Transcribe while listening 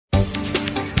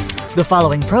The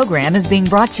following program is being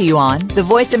brought to you on the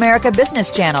Voice America Business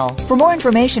Channel. For more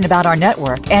information about our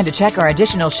network and to check our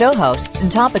additional show hosts and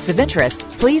topics of interest,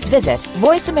 please visit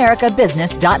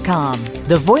voiceamericabusiness.com.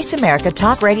 The Voice America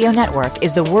Talk Radio Network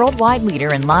is the worldwide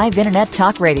leader in live Internet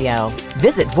talk radio.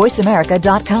 Visit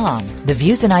voiceamerica.com. The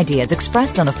views and ideas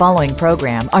expressed on the following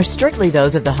program are strictly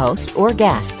those of the host or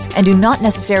guests and do not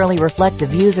necessarily reflect the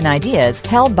views and ideas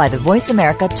held by the Voice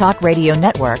America Talk Radio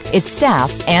Network, its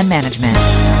staff, and management.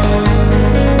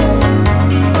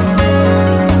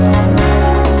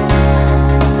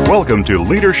 Welcome to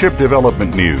Leadership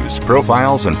Development News,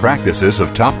 profiles and practices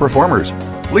of top performers.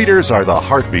 Leaders are the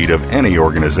heartbeat of any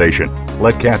organization.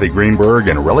 Let Kathy Greenberg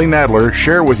and Relly Nadler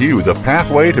share with you the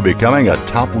pathway to becoming a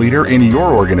top leader in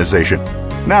your organization.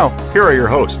 Now, here are your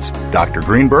hosts, Dr.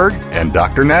 Greenberg and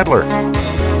Dr. Nadler.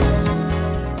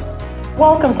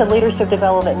 Welcome to Leadership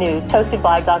Development News, hosted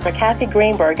by Dr. Kathy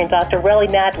Greenberg and Dr. Relly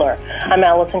Nadler. I'm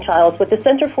Allison Childs with the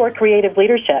Center for Creative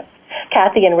Leadership.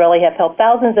 Kathy and Relly have helped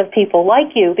thousands of people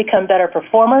like you become better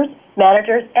performers,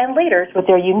 managers, and leaders with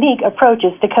their unique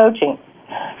approaches to coaching.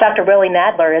 Dr. Relly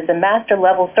Nadler is a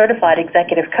master-level certified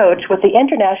executive coach with the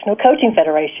International Coaching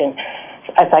Federation.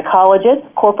 A psychologist,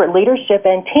 corporate leadership,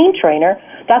 and team trainer,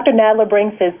 Dr. Nadler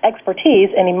brings his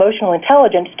expertise and emotional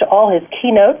intelligence to all his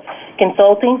keynotes,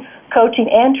 consulting, coaching,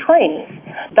 and training.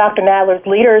 Dr. Nadler's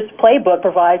Leaders Playbook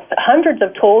provides hundreds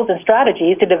of tools and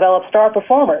strategies to develop star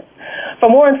performers. For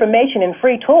more information and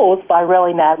free tools by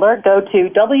Relly Nadler, go to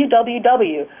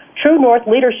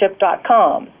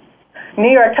www.truenorthleadership.com.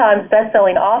 New York Times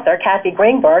bestselling author Kathy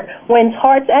Greenberg wins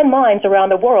hearts and minds around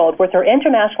the world with her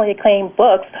internationally acclaimed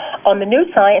books on the new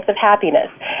science of happiness,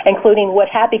 including What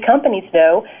Happy Companies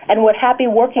Know and What Happy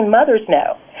Working Mothers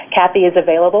Know. Kathy is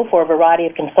available for a variety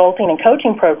of consulting and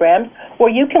coaching programs where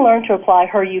you can learn to apply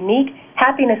her unique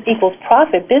happiness equals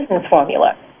profit business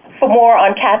formula. For more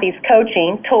on Kathy's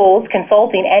coaching, tools,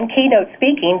 consulting, and keynote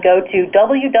speaking, go to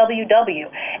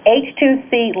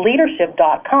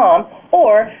www.h2cleadership.com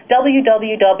or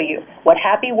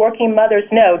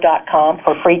www.whathappyworkingmothersknow.com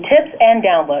for free tips and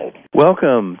downloads.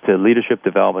 Welcome to Leadership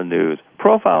Development News,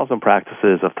 profiles and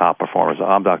practices of top performers.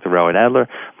 I'm Dr. Relly Nadler.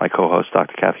 My co-host,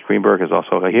 Dr. Kathy Greenberg, is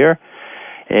also here.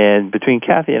 And between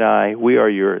Kathy and I, we are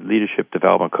your leadership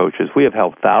development coaches. We have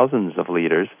helped thousands of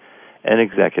leaders and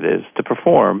executives to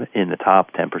perform in the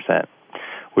top 10%.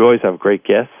 We always have great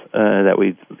guests that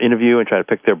we interview and try to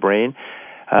pick their brain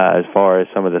as far as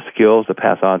some of the skills to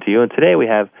pass on to you. And today we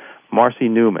have Marcy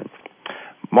Newman.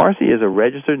 Marcy is a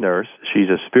registered nurse. She's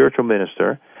a spiritual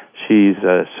minister. She's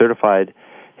a certified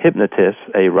hypnotist,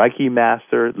 a Reiki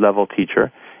master level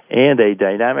teacher, and a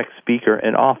dynamic speaker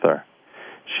and author.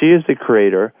 She is the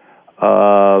creator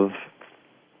of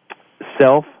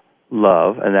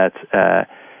Self-Love, and that's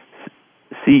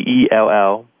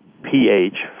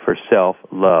CELLPH for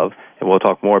self-love, and we'll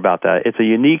talk more about that. It's a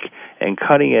unique and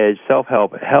cutting-edge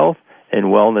self-help health and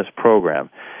wellness program.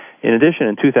 In addition,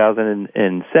 in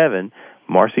 2007,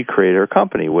 Marcy created her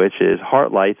company, which is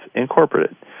Heartlights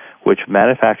Incorporated, which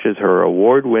manufactures her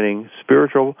award-winning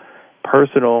spiritual,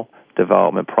 personal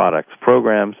development products,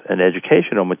 programs, and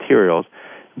educational materials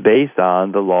based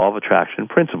on the law of attraction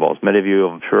principles. Many of you,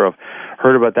 I'm sure, have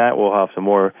heard about that. We'll have some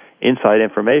more inside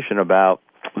information about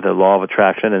the law of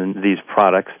attraction and these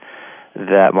products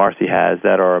that Marcy has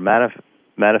that are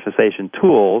manifestation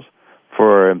tools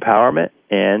for empowerment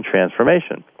and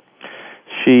transformation.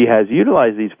 She has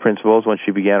utilized these principles when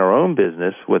she began her own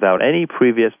business without any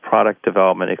previous product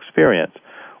development experience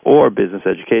or business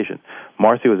education.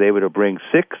 Marcy was able to bring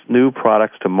 6 new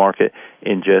products to market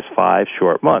in just 5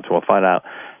 short months. We'll find out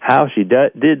how she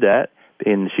did that,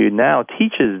 and she now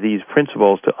teaches these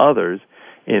principles to others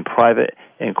in private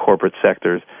and corporate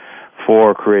sectors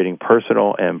for creating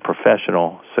personal and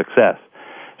professional success.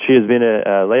 She has been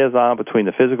a liaison between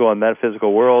the physical and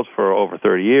metaphysical worlds for over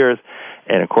 30 years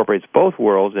and incorporates both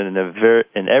worlds in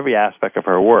every aspect of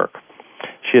her work.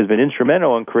 She has been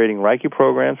instrumental in creating Reiki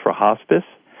programs for hospice,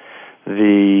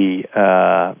 the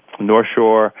North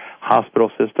Shore Hospital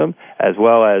System, as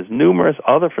well as numerous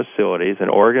other facilities and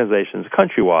organizations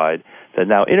countrywide that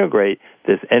now integrate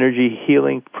this energy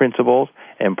healing principles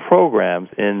and programs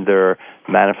in their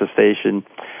manifestation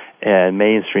and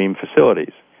mainstream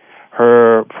facilities.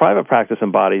 Her private practice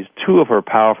embodies 2 of her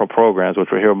powerful programs, which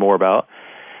we'll hear more about,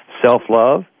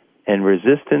 self-love and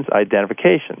resistance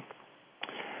identification.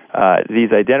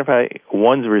 These identify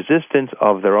one's resistance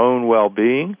of their own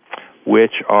well-being,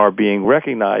 which are being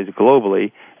recognized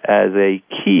globally as a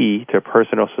key to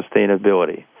personal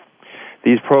sustainability.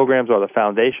 These programs are the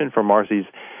foundation for Marcy's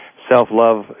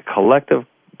self-love collective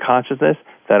consciousness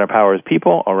that empowers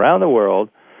people around the world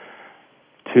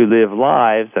to live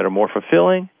lives that are more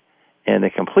fulfilling and in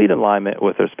complete alignment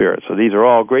with their spirit. So these are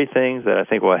all great things that I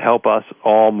think will help us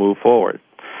all move forward.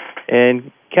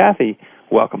 And Kathy,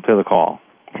 welcome to the call.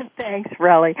 Thanks,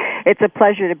 Relly. It's a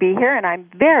pleasure to be here, and I'm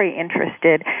very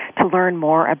interested to learn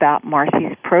more about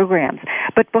Marcy's programs.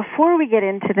 But before we get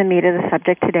into the meat of the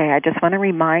subject today, I just want to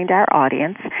remind our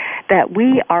audience that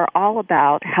we are all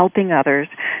about helping others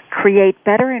create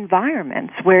better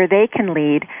environments where they can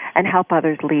lead and help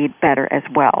others lead better as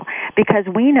well. Because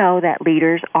we know that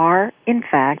leaders are, in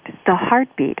fact, the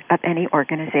heartbeat of any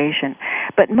organization.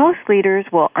 But most leaders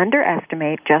will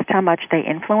underestimate just how much they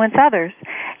influence others,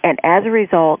 and as a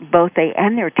result, both they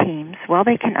and their teams, well,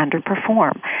 they can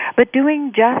underperform. But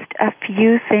doing just a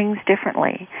few things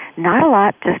differently, not a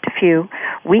lot, just a few,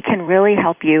 we can really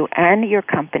help you and your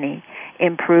company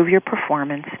improve your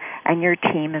performance and your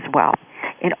team as well.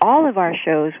 In all of our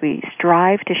shows, we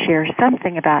strive to share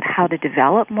something about how to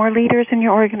develop more leaders in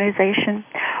your organization,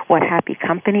 what happy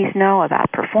companies know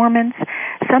about performance,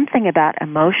 something about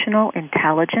emotional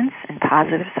intelligence and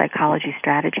positive psychology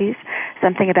strategies,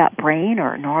 something about brain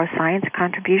or neuroscience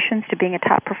contributions to being a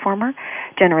top performer,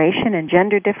 generation and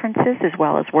gender differences, as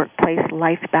well as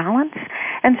workplace-life balance,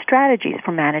 and strategies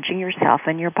for managing yourself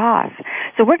and your boss.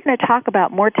 So we're going to talk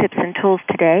about more tips and tools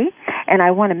today, and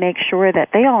I want to make sure that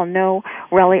they all know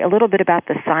really a little bit about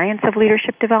the science of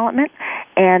leadership development,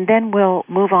 and then we'll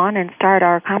move on and start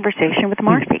our conversation with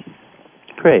Marcy.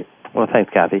 Great. Well,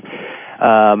 thanks, Kathy.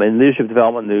 In Leadership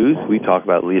Development News, we talk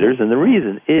about leaders, and the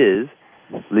reason is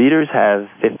leaders have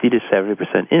 50 to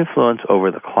 70% influence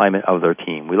over the climate of their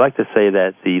team. We like to say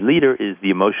that the leader is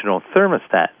the emotional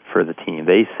thermostat for the team.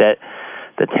 They set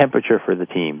the temperature for the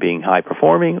team, being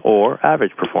high-performing or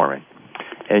average-performing.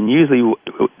 And usually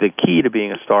the key to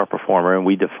being a star performer, and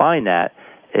we define that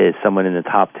as someone in the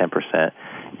top 10%,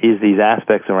 is these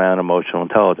aspects around emotional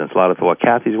intelligence. A lot of what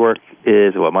Kathy's work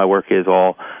is, what my work is,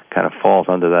 all kind of falls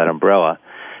under that umbrella.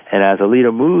 And as a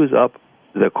leader moves up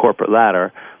the corporate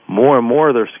ladder, more and more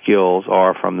of their skills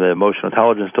are from the emotional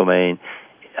intelligence domain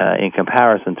in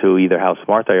comparison to either how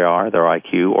smart they are, their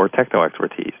IQ, or techno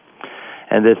expertise.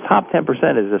 And this top 10%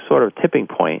 is a sort of tipping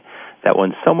point that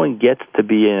when someone gets to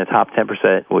be in the top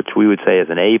 10%, which we would say is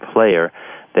an A player,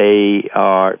 they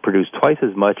produce twice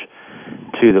as much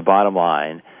to the bottom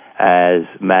line as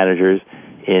managers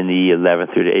in the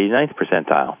 11th through the 89th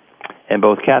percentile. And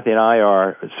both Kathy and I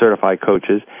are certified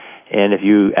coaches, and if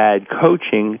you add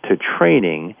coaching to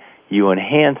training, you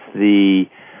enhance the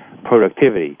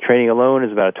productivity. Training alone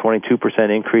is about a 22%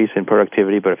 increase in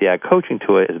productivity, but if you add coaching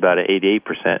to it, it's about an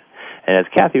 88%. And as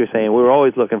Kathy was saying, we're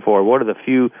always looking for what are the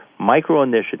few micro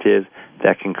initiatives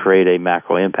that can create a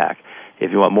macro impact.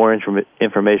 If you want more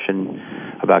information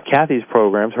about Kathy's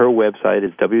programs, her website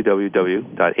is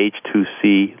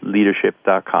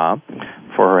www.h2cleadership.com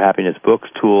for her happiness books,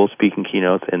 tools, speaking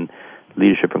keynotes, and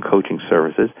leadership and coaching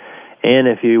services. And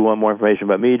if you want more information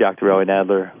about me, Dr. Relly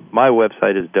Nadler, my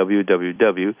website is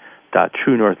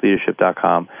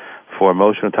www.truenorthleadership.com for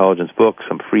emotional intelligence books,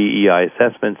 some free EI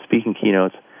assessments, speaking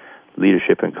keynotes,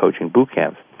 leadership and coaching boot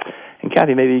camps. And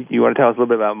Kathy, maybe you want to tell us a little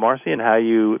bit about Marcy and how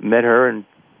you met her and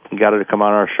got her to come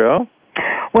on our show?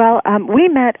 Well, we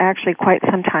met actually quite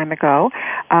some time ago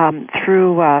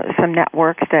through some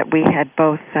networks that we had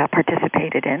both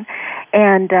participated in.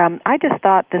 And I just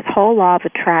thought this whole law of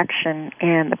attraction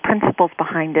and the principles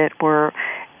behind it were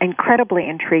incredibly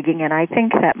intriguing, and I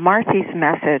think that Marcy's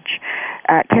message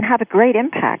can have a great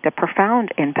impact, a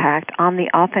profound impact on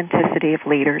the authenticity of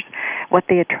leaders, what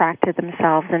they attract to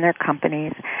themselves and their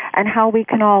companies, and how we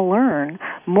can all learn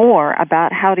more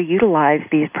about how to utilize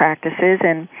these practices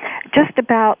and just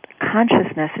about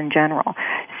consciousness in general.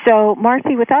 So,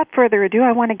 Marcy, without further ado,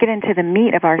 I want to get into the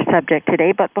meat of our subject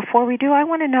today, but before we do, I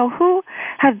want to know who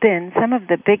have been some of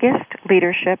the biggest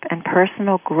leadership and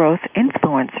personal growth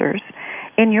influencers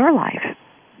in your life.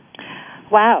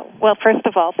 Wow. Well, first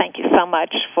of all, thank you so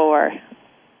much for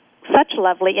such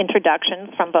lovely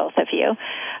introductions from both of you,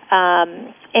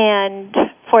 and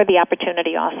for the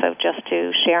opportunity also just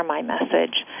to share my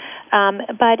message.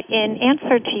 But in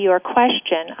answer to your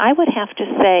question, I would have to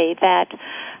say that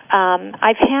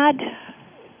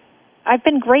I've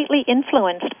been greatly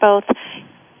influenced both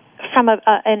from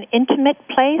an intimate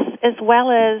place as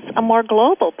well as a more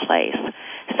global place.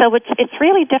 So it's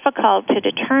really difficult to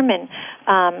determine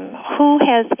who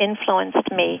has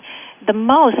influenced me the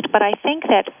most, but I think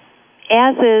that,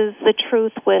 as is the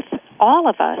truth with all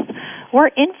of us, we're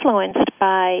influenced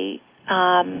by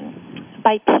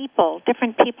people,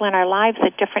 different people in our lives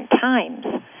at different times.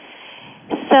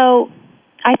 So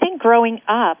I think growing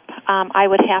up, I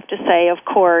would have to say, of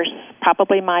course,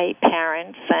 probably my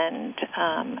parents and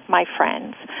my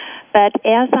friends. But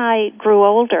as I grew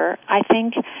older, I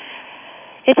think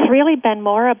it's really been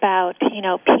more about,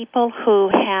 people who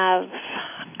have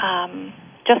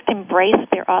just embraced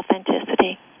their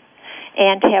authenticity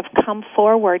and have come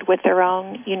forward with their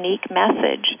own unique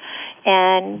message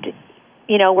and,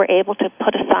 were able to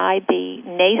put aside the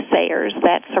naysayers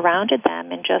that surrounded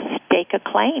them and just stake a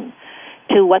claim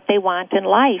to what they want in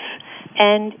life.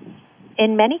 And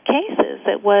in many cases,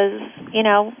 it was,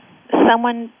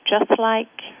 someone just like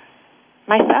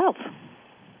myself,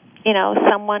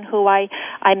 someone who I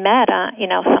met,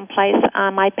 someplace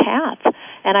on my path.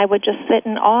 And I would just sit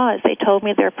in awe as they told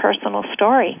me their personal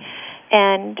story.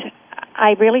 And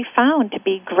I really found to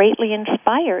be greatly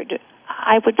inspired,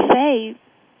 I would say,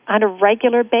 on a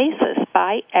regular basis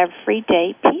by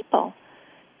everyday people.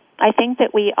 I think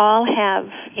that we all have,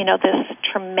 this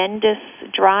tremendous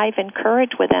drive and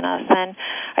courage within us. And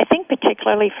I think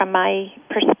particularly from my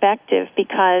perspective,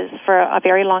 because for a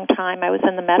very long time I was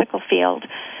in the medical field,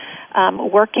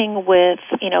 working with,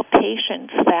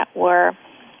 patients that were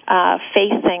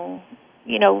facing,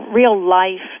 real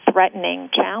life-threatening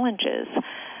challenges,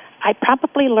 I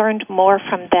probably learned more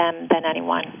from them than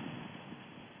anyone.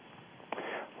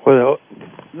 Well,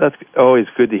 that's always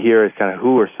good to hear is kind of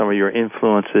who are some of your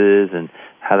influences and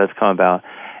how that's come about.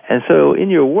 And so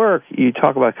in your work, you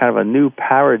talk about kind of a new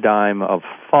paradigm of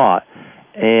thought.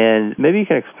 And maybe you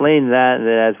can explain that, and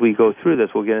then as we go through this,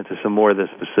 we'll get into some more of the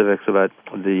specifics about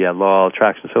the law of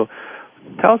attraction. So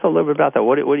tell us a little bit about that.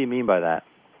 What do you mean by that?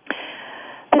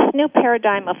 This new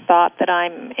paradigm of thought that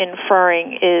I'm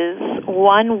inferring is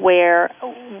one where,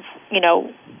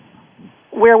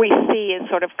 where we see is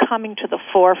sort of coming to the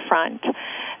forefront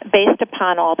based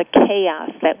upon all the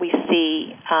chaos that we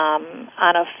see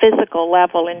on a physical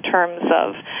level in terms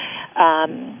of,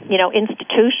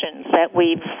 institutions that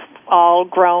we've all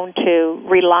grown to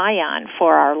rely on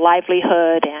for our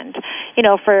livelihood and,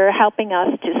 for helping us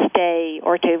to stay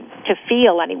or to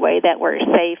feel anyway that we're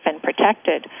safe and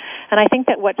protected. And I think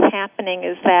that what's happening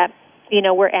is that,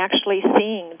 we're actually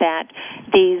seeing that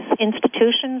these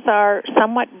institutions are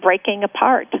somewhat breaking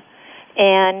apart.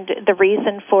 And the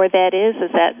reason for that is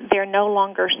that they're no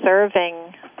longer serving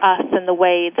us in the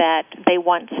way that they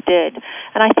once did.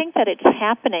 And I think that it's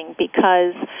happening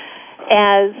because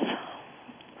as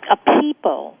a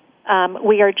people,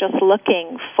 we are just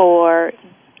looking for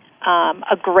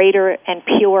a greater and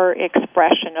pure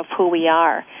expression of who we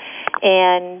are.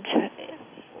 And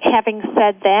having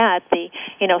said that,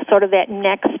 sort of that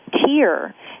next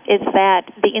tier is that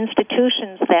the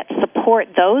institutions that support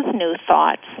those new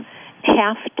thoughts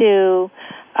have to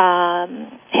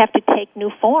take new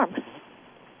form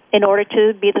in order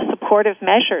to be the supportive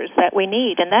measures that we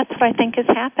need. And that's what I think is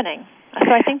happening.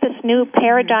 So I think this new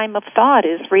paradigm of thought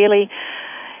is really,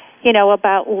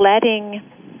 about letting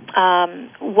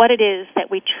what it is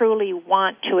that we truly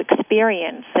want to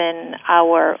experience in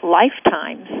our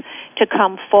lifetimes to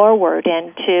come forward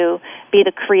and to be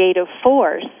the creative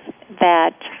force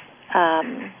that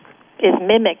is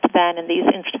mimicked then in these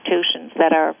institutions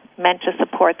that are meant to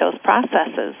support those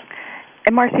processes.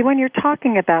 And Marcy, when you're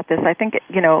talking about this, I think,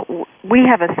 we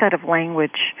have a set of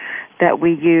language that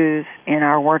we use in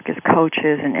our work as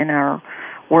coaches and in our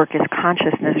work as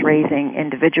consciousness-raising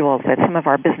individuals that some of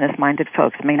our business-minded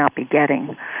folks may not be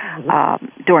getting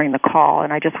during the call,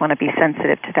 and I just want to be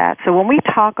sensitive to that. So when we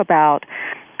talk about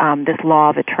this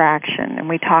law of attraction, and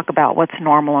we talk about what's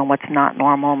normal and what's not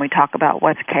normal, and we talk about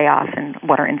what's chaos and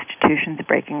what are institutions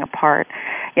breaking apart,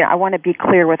 I want to be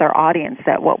clear with our audience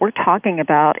that what we're talking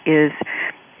about is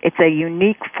it's a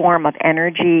unique form of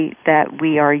energy that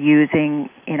we are using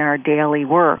in our daily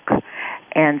work.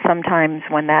 And sometimes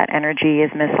when that energy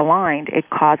is misaligned, it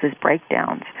causes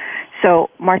breakdowns. So,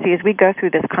 Marcy, as we go through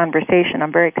this conversation,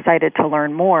 I'm very excited to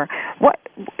learn more.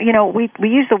 We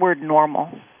use the word normal,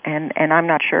 and I'm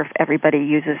not sure if everybody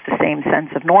uses the same sense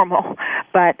of normal.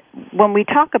 But when we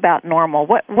talk about normal,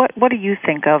 what do you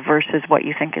think of versus what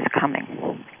you think is coming?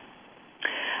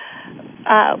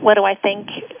 What do I think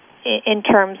in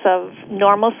terms of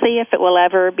normalcy, if it will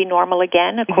ever be normal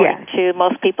again, according to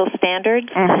most people's standards?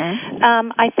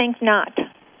 Mm-hmm. I think not.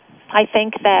 I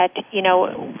think that,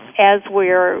 as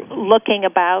we're looking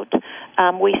about,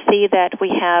 we see that we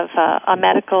have a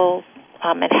medical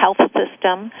and health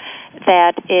system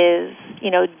that is,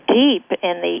 deep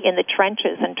in the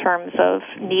trenches in terms of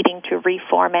needing to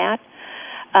reformat.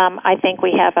 I think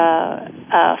we have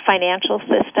a financial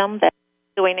system that's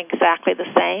doing exactly the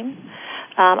same.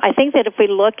 I think that if we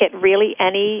look at really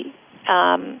any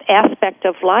aspect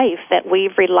of life that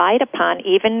we've relied upon,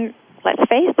 even let's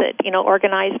face it,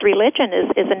 organized religion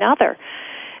is another.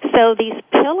 So these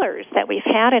pillars that we've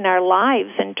had in our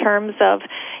lives in terms of,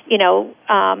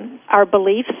 our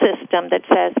belief system that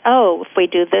says, if we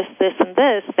do this, this, and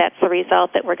this, that's the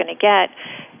result that we're going to get,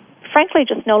 frankly,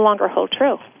 just no longer hold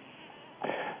true.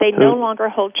 They no longer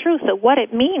hold true. So what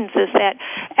it means is that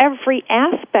every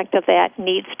aspect of that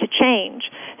needs to change.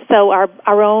 So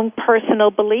our own personal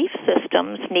belief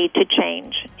systems need to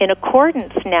change in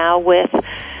accordance now with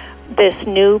this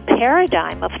new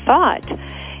paradigm of thought.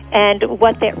 And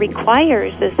what that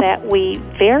requires is that we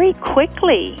very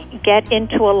quickly get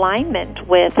into alignment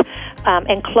with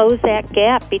and close that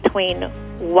gap between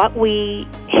what we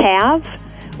have,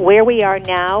 where we are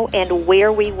now, and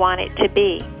where we want it to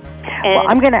be.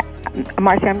 And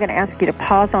Marcy, I'm going to ask you to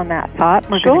pause on that thought.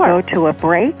 We're Sure. going to go to a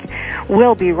break.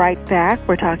 We'll be right back.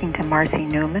 We're talking to Marcy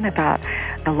Newman about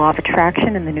the law of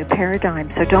attraction and the new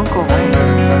paradigm, so don't go away.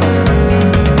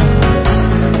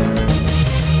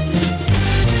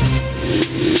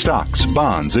 Stocks,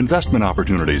 bonds, investment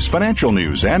opportunities, financial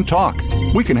news, and talk.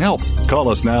 We can help. Call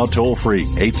us now toll-free,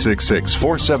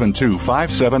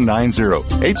 866-472-5790,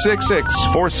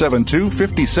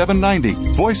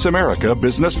 866-472-5790, Voice America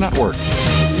Business Network.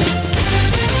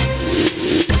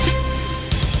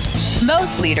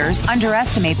 Most leaders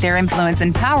underestimate their influence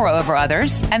and power over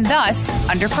others and thus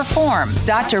underperform.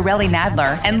 Dr. Relly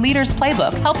Nadler and Leaders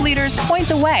Playbook help leaders point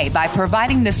the way by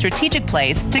providing the strategic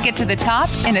plays to get to the top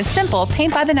in a simple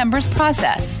paint-by-the-numbers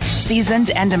process.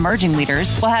 Seasoned and emerging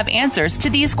leaders will have answers to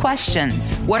these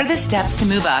questions. What are the steps to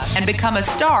move up and become a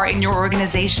star in your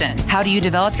organization? How do you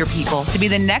develop your people to be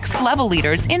the next level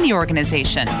leaders in the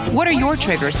organization? What are your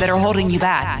triggers that are holding you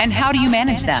back, and how do you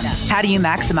manage them? How do you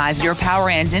maximize your power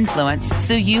and influence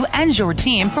so you and your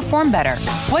team perform better?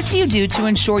 What do you do to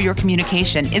ensure your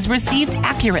communication is received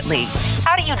accurately?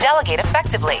 How do you delegate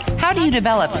effectively? How do you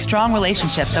develop strong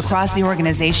relationships across the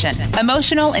organization?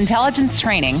 Emotional intelligence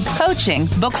training, coaching,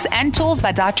 books, and tools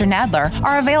by Dr. Nadler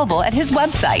are available at his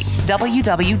website,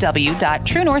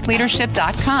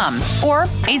 www.truenorthleadership.com or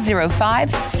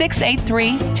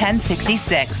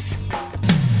 805-683-1066.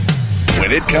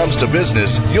 When it comes to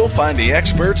business, you'll find the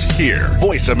experts here.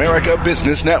 Voice America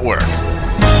Business Network.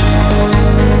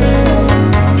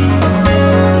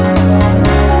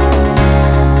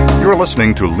 You're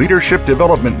listening to Leadership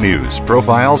Development News,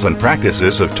 profiles and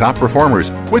practices of top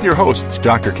performers with your hosts,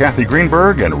 Dr. Kathy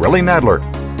Greenberg and Relly Nadler.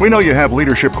 We know you have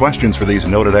leadership questions for these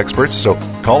noted experts, so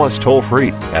call us toll-free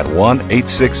at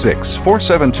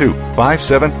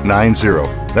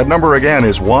 1-866-472-5790. That number again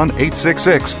is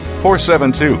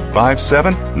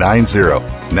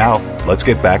 1-866-472-5790. Now, let's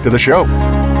get back to the show.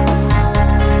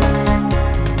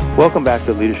 Welcome back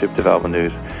to Leadership Development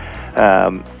News.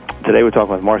 Today we're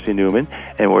talking with Marcy Newman,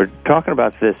 and we're talking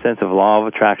about this sense of law of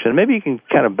attraction. Maybe you can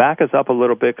kind of back us up a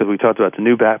little bit because we talked about the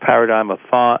new paradigm of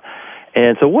thought.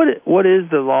 And so what is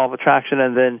the law of attraction,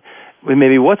 and then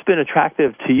maybe what's been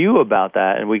attractive to you about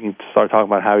that, and we can start talking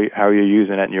about how you're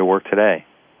using it in your work today.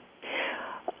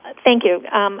 Thank you.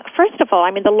 First of all,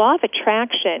 the law of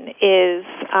attraction is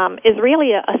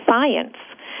really a science,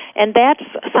 and that's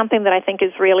something that I think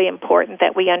is really important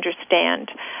that we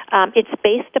understand. It's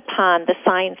based upon the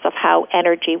science of how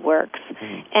energy works,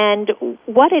 and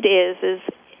what it is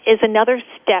another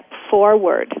step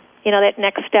forward. That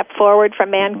next step forward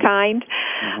from mankind.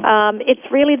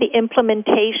 It's really the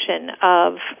implementation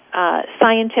of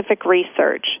scientific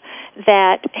research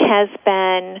that has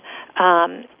been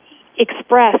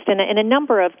expressed in a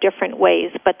number of different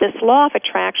ways. But this law of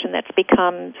attraction that's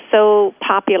become so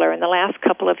popular in the last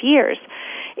couple of years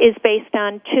is based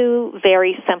on two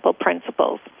very simple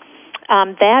principles.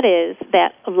 That is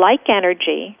that like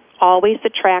energy always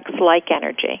attracts like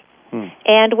energy.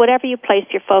 And whatever you place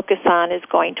your focus on is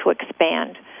going to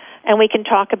expand. And we can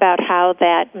talk about how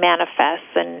that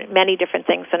manifests and many different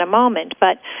things in a moment.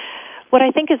 But what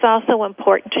I think is also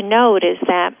important to note is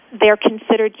that they're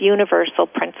considered universal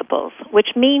principles,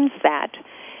 which means that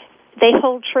they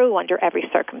hold true under every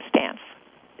circumstance.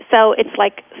 So it's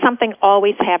like something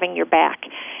always having your back.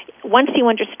 Once you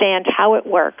understand how it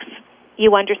works,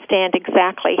 you understand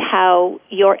exactly how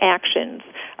your actions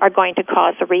are going to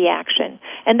cause a reaction.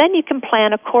 And then you can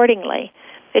plan accordingly.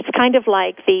 It's kind of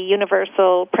like the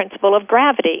universal principle of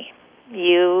gravity.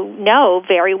 You know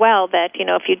very well that,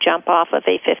 if you jump off of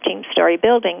a 15-story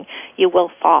building, you will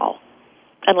fall.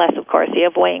 Unless, of course, you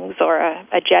have wings or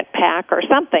a jet pack or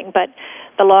something. But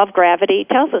the law of gravity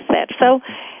tells us that. So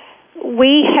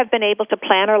we have been able to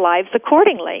plan our lives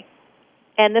accordingly.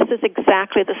 And this is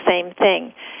exactly the same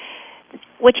thing,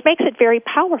 which makes it very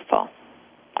powerful.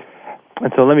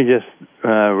 And so let me just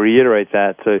reiterate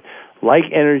that. So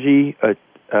like energy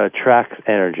attracts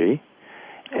energy.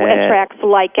 Attracts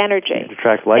like energy.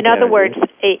 Attracts like energy. In other words,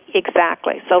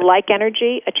 exactly. So like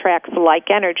energy attracts like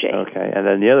energy. Okay. And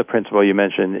then the other principle you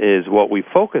mentioned is what we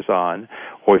focus on,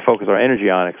 or we focus our energy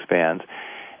on, expands.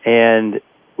 And,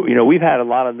 you know, we've had a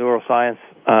lot of neuroscience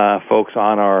folks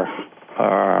on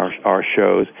our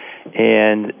shows,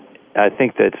 and I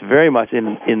think that's very much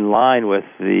in line with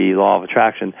the law of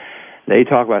attraction. They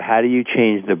talk about how do you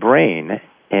change the brain,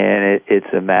 and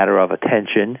it's a matter of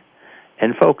attention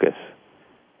and focus.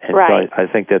 And right. So I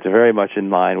think that's very much in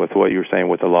line with what you were saying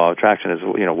with the law of attraction is,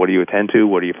 you know, what do you attend to,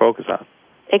 what do you focus on?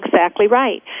 Exactly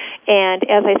right. And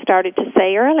as I started to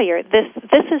say earlier, this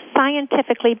is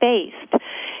scientifically based.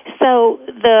 So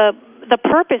the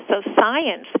purpose of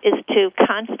science is to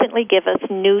constantly give us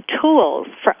new tools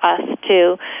for us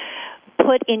to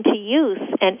put into use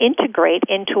and integrate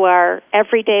into our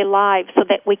everyday lives so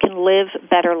that we can live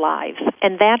better lives.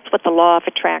 And that's what the law of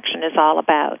attraction is all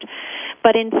about.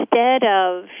 But instead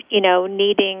of, you know,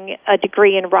 needing a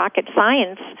degree in rocket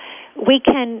science, we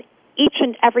can, each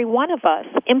and every one of us,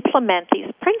 implement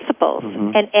these principles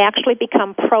and actually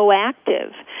become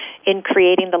proactive in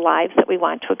creating the lives that we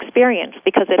want to experience,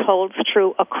 because it holds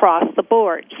true across the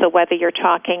board. So whether you're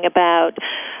talking about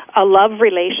a love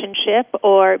relationship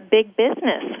or big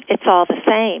business, it's all the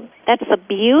same. That's the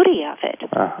beauty of it.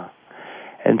 Uh-huh.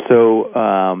 And so,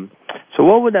 so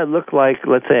what would that look like,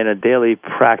 let's say, in a daily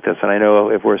practice? And I know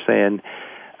if we're saying,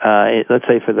 let's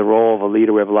say for the role of a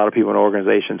leader, we have a lot of people in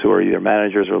organizations who are either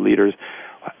managers or leaders.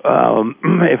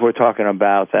 If we're talking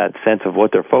about that sense of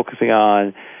what they're focusing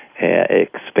on,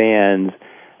 expands,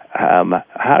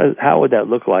 how would that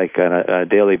look like in a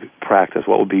daily practice?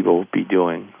 What would people be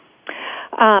doing?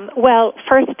 Well,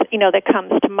 first, you know, that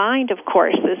comes to mind, of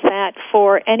course, is that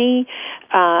for any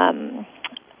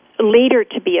leader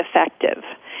to be effective,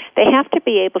 they have to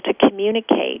be able to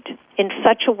communicate in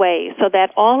such a way so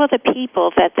that all of the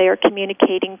people that they are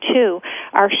communicating to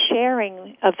are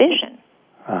sharing a vision.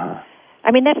 Uh-huh.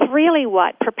 I mean, that's really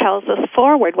what propels us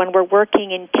forward when we're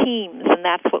working in teams, and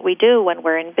that's what we do when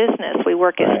we're in business. We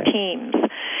work as teams.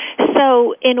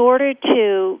 So in order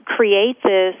to create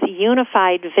this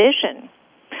unified vision,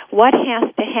 what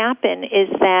has to happen is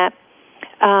that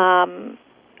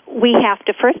we have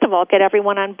to, first of all, get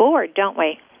everyone on board, don't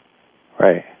we?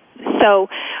 Right. So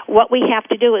what we have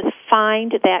to do is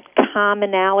find that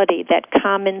commonality, that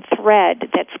common thread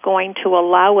that's going to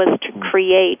allow us to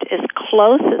create as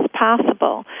close as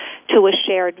possible to a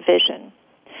shared vision.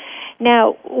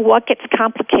 Now, what gets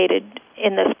complicated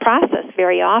in this process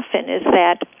very often is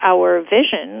that our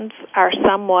visions are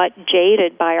somewhat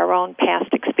jaded by our own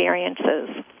past experiences.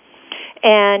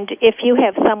 And if you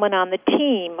have someone on the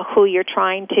team who you're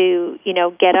trying to, you know,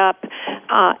 get up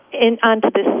onto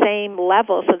the same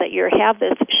level so that you have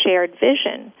this shared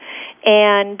vision,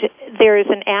 and there is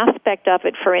an aspect of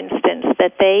it, for instance,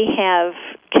 that they have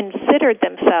considered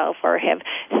themselves or have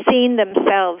seen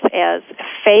themselves as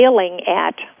failing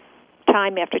at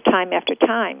time after time after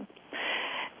time,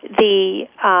 the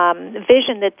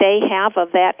vision that they have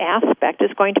of that aspect is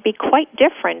going to be quite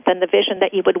different than the vision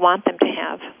that you would want them to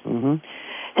have. Mm-hmm.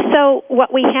 So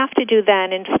what we have to do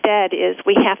then instead is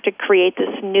we have to create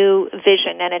this new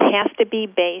vision, and it has to be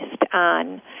based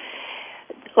on,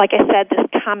 like I said, this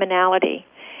commonality.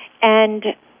 And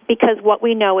because what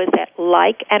we know is that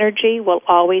like energy will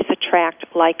always attract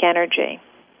like energy.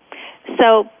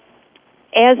 So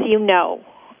as you know,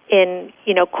 in,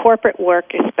 you know, corporate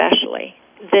work especially,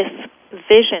 this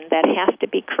vision that has to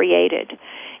be created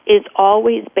is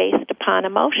always based upon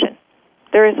emotion.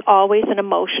 There is always an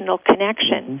emotional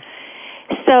connection.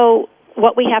 So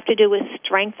what we have to do is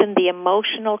strengthen the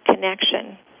emotional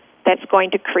connection that's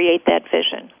going to create that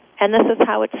vision. And this is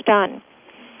how it's done.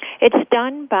 It's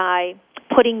done by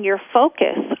putting your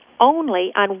focus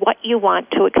only on what you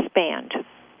want to expand.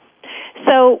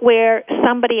 So where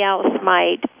somebody else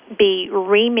might be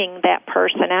reaming that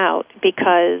person out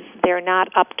because they're not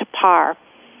up to par,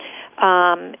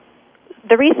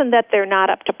 the reason that they're not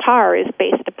up to par is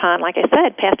based upon, like I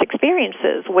said, past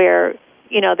experiences where,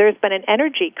 you know, there's been an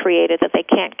energy created that they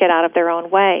can't get out of their own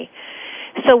way.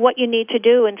 So what you need to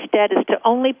do instead is to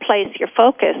only place your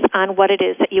focus on what it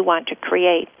is that you want to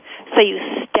create. So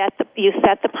you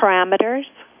set the parameters,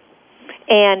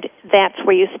 and that's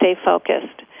where you stay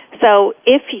focused. So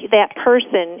if that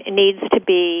person needs to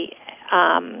be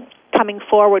coming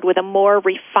forward with a more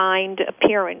refined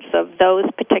appearance of those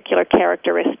particular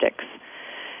characteristics,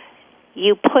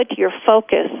 you put your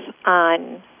focus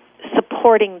on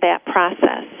supporting that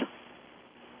process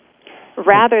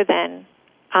rather than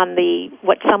on the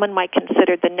what someone might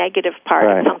consider the negative part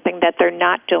right. of something that they're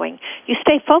not doing. You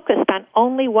stay focused on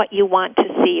only what you want to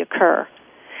see occur.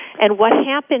 And what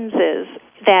happens is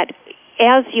that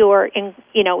as you're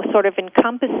sort of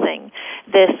encompassing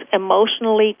this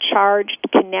emotionally charged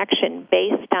connection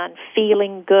based on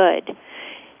feeling good,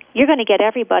 you're going to get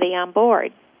everybody on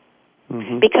board.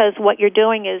 Mm-hmm. Because what you're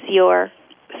doing is you're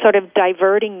sort of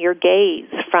diverting your gaze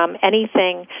from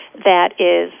anything that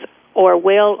is or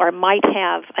will or might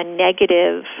have a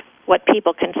negative, what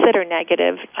people consider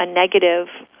negative, a negative,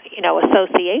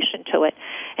 association to it,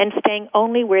 and staying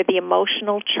only where the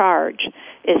emotional charge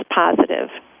is positive.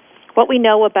 What we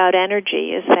know about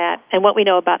energy is that, and what we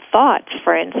know about thoughts,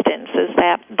 for instance, is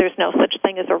that there's no such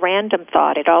thing as a random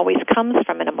thought. It always comes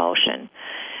from an emotion.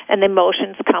 And the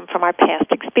emotions come from our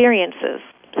past experiences.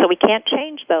 So we can't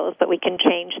change those, but we can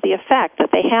change the effect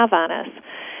that they have on us.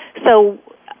 So,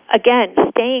 again,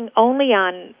 staying only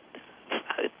on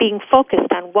being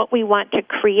focused on what we want to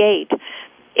create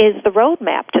is the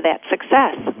roadmap to that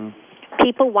success. Mm-hmm.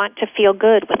 People want to feel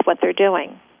good with what they're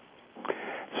doing.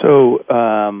 So,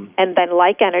 and then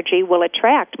like energy will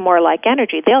attract more like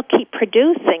energy. They'll keep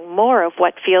producing more of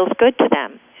what feels good to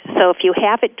them. So if you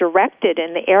have it directed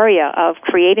in the area of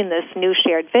creating this new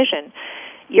shared vision,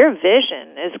 your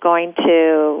vision is going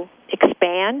to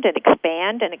expand and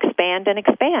expand and expand and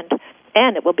expand,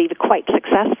 and it will be quite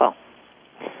successful.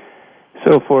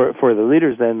 So for the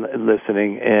leaders then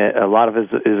listening, a lot of it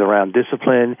is around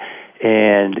discipline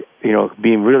and,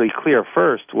 being really clear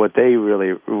first what they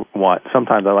really want.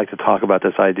 Sometimes I like to talk about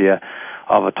this idea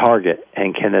of a target,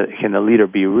 and can the leader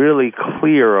be really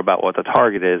clear about what the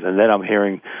target is? And then I'm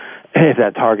hearing if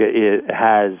that target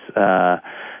has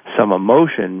some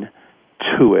emotion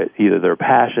to it, either their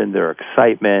passion, their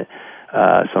excitement,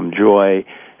 some joy,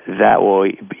 that will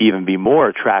even be more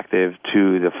attractive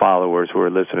to the followers who are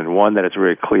listening. One, that it's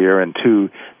very clear, and two,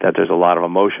 that there's a lot of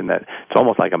emotion, that it's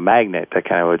almost like a magnet that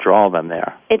kind of would draw them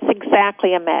there. It's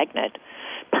exactly a magnet.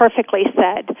 Perfectly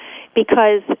said.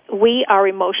 Because we are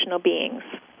emotional beings,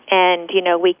 and,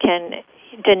 we can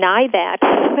deny that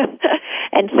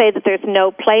and say that there's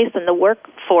no place in the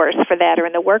workforce for that or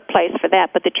in the workplace for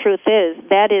that, but the truth is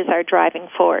that is our driving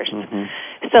force. Mm-hmm.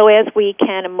 So as we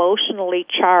can emotionally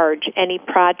charge any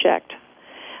project,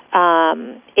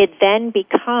 it then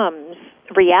becomes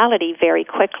reality very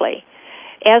quickly.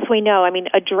 As we know,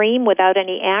 a dream without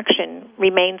any action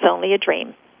remains only a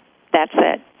dream. That's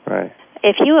it. Right.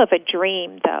 If you have a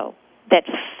dream, though,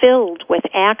 that's filled with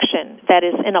action, that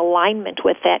is in alignment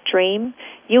with that dream,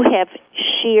 you have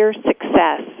sheer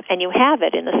success, and you have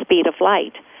it in the speed of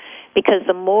light. Because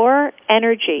the more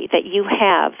energy that you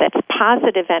have, that's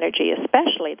positive energy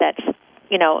especially, that's,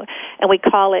 and we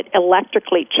call it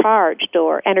electrically charged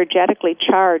or energetically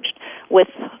charged with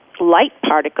light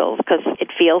particles because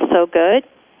it feels so good,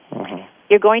 mm-hmm.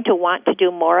 You're going to want to do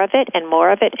more of it and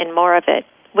more of it and more of it.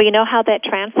 Well, you know how that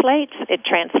translates? It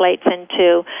translates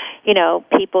into,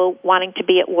 people wanting to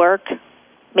be at work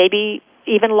maybe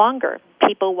even longer,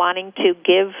 people wanting to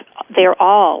give their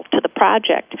all to the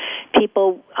project,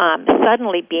 people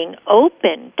suddenly being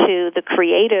open to the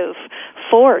creative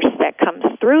force that comes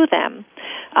through them,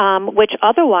 which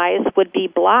otherwise would be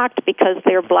blocked because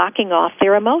they're blocking off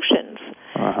their emotions.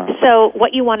 Uh-huh. So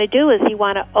what you want to do is you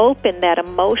want to open that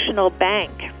emotional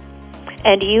bank,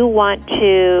 and you want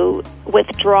to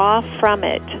withdraw from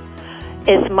it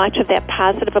as much of that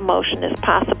positive emotion as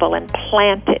possible and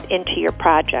plant it into your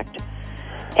project.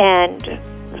 And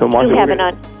so you have an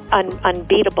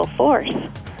unbeatable force.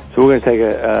 So we're going to take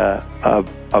a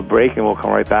break, and we'll come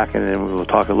right back, and then we'll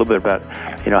talk a little bit about,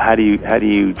 how do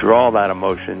you draw that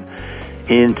emotion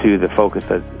into the focus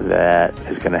that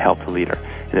is going to help the leader.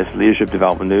 And it's Leadership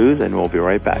Development News, and we'll be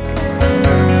right back.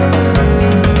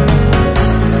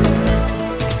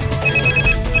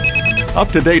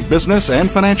 Up-to-date business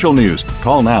and financial news.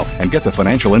 Call now and get the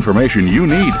financial information you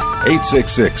need.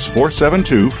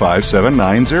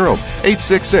 866-472-5790.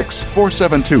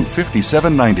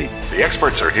 866-472-5790. The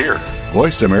experts are here.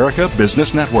 Voice America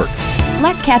Business Network.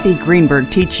 Let Kathy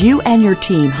Greenberg teach you and your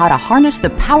team how to harness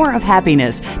the power of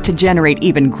happiness to generate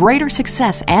even greater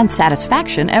success and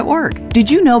satisfaction at work. Did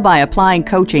you know by applying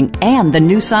coaching and the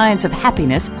new science of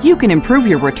happiness, you can improve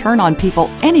your return on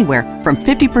people anywhere from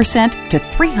 50% to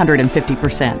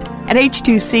 350%? At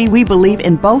H2C, we believe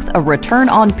in both a return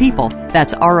on people,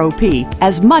 that's ROP,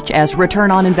 as much as return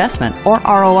on investment, or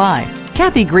ROI.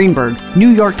 Kathy Greenberg, New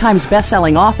York Times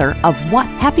bestselling author of What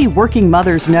Happy Working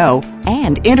Mothers Know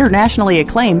and internationally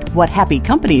acclaimed What Happy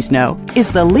Companies Know, is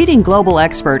the leading global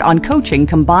expert on coaching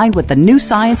combined with the new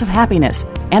science of happiness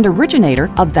and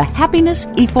originator of the Happiness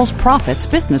Equals Profits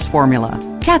business formula.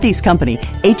 Kathy's company,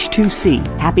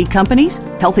 H2C, Happy Companies,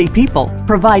 Healthy People,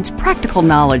 provides practical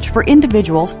knowledge for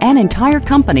individuals and entire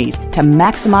companies to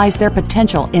maximize their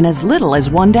potential in as little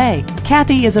as one day.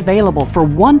 Kathy is available for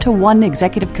one-to-one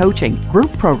executive coaching,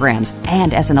 group programs,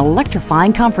 and as an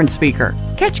electrifying conference speaker.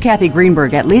 Catch Kathy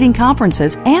Greenberg at leading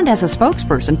conferences and as a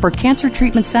spokesperson for Cancer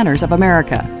Treatment Centers of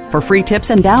America. For free tips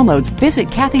and downloads,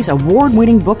 visit Kathy's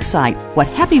award-winning book site,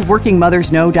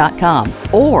 WhatHappyWorkingMothersKnow.com.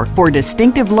 Or for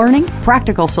distinctive learning,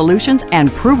 practical solutions, and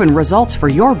proven results for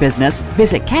your business,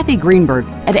 visit Kathy Greenberg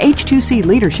at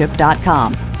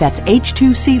H2CLeadership.com. That's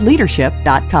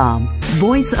H2CLeadership.com.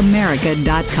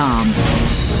 VoiceAmerica.com.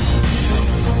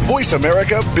 Voice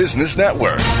America Business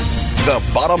Network, the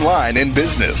bottom line in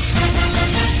business.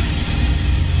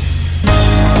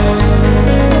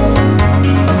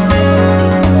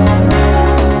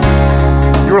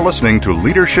 You're listening to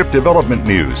Leadership Development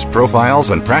News, profiles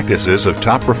and practices of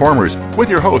top performers with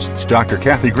your hosts, Dr.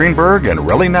 Kathy Greenberg and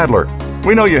Relly Nadler.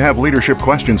 We know you have leadership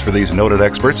questions for these noted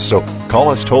experts, so call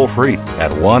us toll-free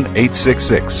at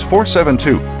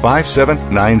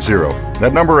 1-866-472-5790.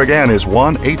 That number again is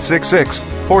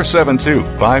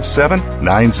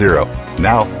 1-866-472-5790.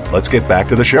 Now, let's get back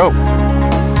to the show.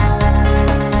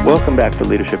 Welcome back to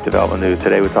Leadership Development News.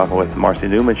 Today we're talking with Marcy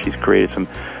Newman. She's created some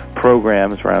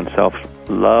programs around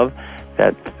self-love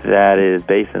that is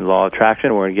based in law of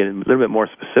attraction. We're going to get a little bit more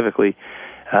specifically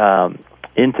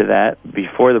into that.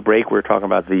 Before the break, we were talking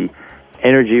about the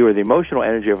energy or the emotional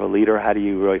energy of a leader. How do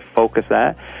you really focus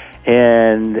that?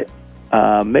 And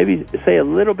maybe say a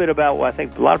little bit about what I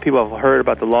think a lot of people have heard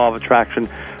about the law of attraction,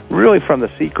 really from The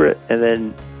Secret, and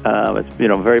then it's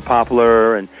very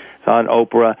popular and it's on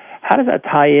Oprah. How does that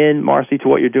tie in, Marcy, to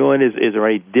what you're doing? Is there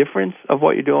any difference of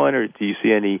what you're doing, or do you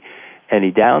see any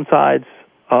downsides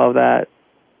of that?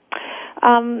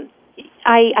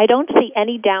 I don't see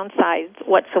any downsides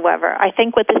whatsoever. I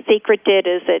think what The Secret did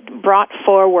is it brought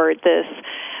forward this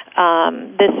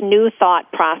new thought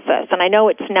process. And I know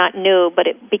it's not new, but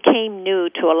it became new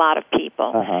to a lot of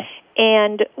people. Uh-huh.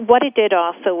 And what it did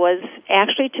also was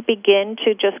actually to begin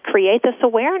to just create this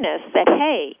awareness that,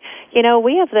 hey,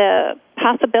 we have the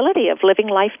possibility of living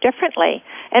life differently.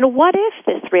 And what if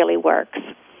this really works?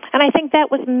 And I think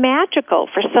that was magical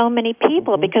for so many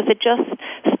people because it just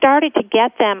started to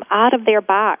get them out of their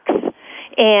box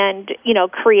and,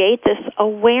 create this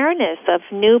awareness of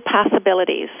new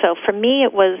possibilities. So for me,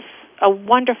 it was a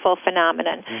wonderful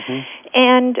phenomenon. Mm-hmm.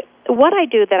 And what I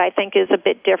do that I think is a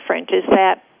bit different is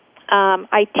that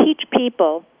I teach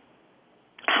people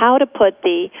how to put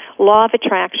the law of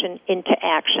attraction into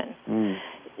action.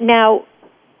 Now,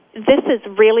 this is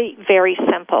really very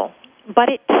simple, but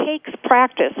it takes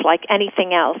practice like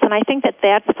anything else, and I think that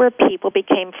that's where people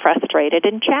became frustrated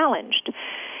and challenged.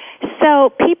 So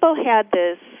people had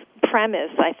this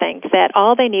premise, I think, that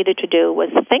all they needed to do was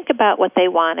think about what they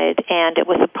wanted, and it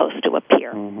was supposed to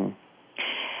appear. Mm-hmm.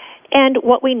 And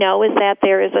what we know is that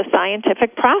there is a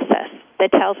scientific process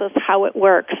that tells us how it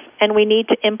works, and we need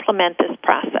to implement this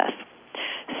process.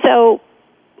 So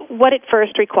what it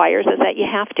first requires is that you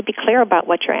have to be clear about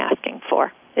what you're asking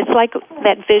for. It's like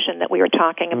that vision that we were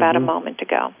talking about a moment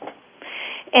ago.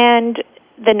 And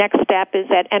the next step is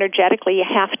that energetically you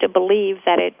have to believe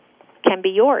that it can be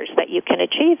yours, that you can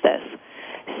achieve this.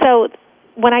 So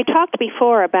when I talked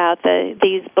before about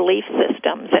these belief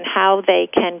systems and how they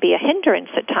can be a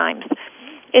hindrance at times,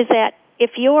 is that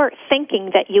if you're thinking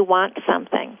that you want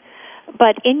something,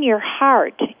 but in your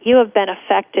heart you have been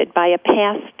affected by a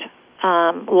past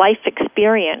life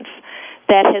experience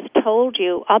that has told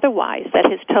you otherwise, that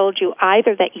has told you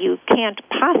either that you can't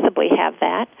possibly have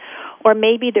that, or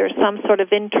maybe there's some sort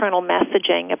of internal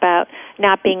messaging about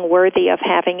not being worthy of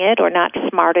having it, or not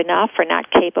smart enough, or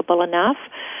not capable enough.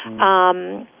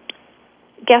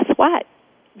 Guess what?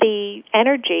 The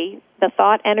energy, the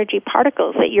thought energy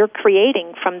particles that you're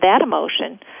creating from that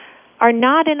emotion are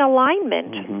not in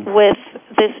alignment with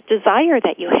this desire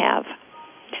that you have.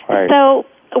 Right. So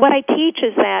what I teach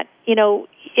is that,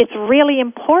 it's really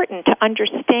important to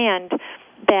understand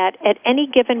that at any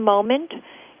given moment,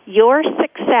 your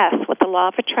success with the law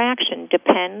of attraction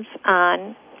depends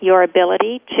on your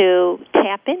ability to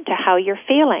tap into how you're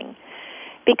feeling.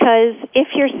 Because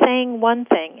if you're saying one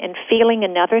thing and feeling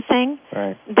another thing,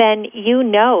 right, then you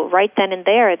know right then and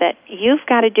there that you've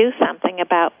got to do something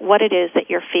about what it is that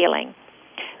you're feeling,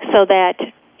 so that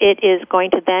it is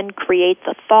going to then create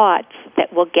the thoughts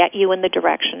that will get you in the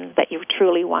direction that you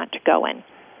truly want to go in.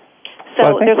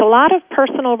 So there's a lot of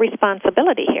personal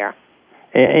responsibility here.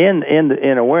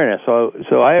 and awareness.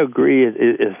 So I agree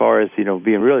as far as,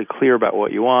 being really clear about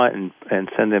what you want and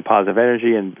sending positive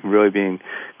energy and really being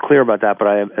clear about that.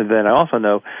 But then I also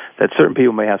know that certain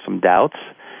people may have some doubts.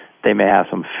 They may have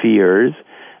some fears.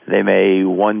 They may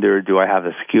wonder, do I have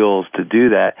the skills to do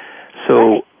that? So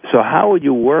right. So how would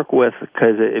you work with,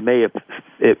 because it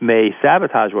may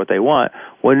sabotage what they want,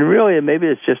 when really maybe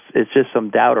it's just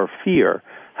some doubt or fear.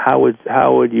 How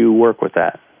would you work with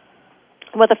that?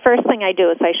 Well, the first thing I do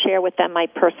is I share with them my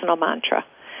personal mantra.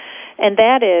 And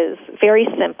that is, very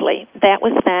simply, that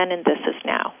was then and this is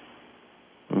now.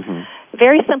 Mm-hmm.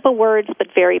 Very simple words, but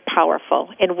very powerful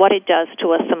in what it does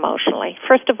to us emotionally.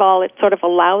 First of all, it sort of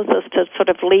allows us to sort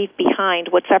of leave behind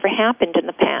what's ever happened in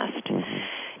the past. Mm-hmm.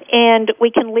 And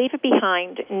we can leave it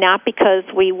behind not because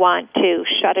we want to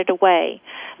shut it away,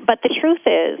 but the truth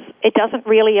is it doesn't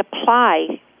really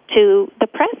apply to the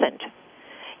present.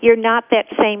 You're not that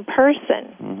same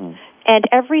person. Mm-hmm. And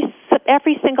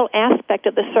every single aspect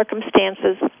of the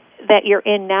circumstances that you're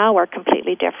in now are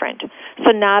completely different.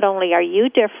 So not only are you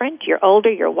different, you're older,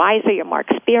 you're wiser, you're more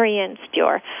experienced,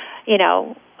 you're,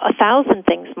 1,000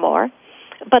 things more,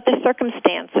 but the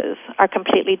circumstances are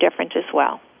completely different as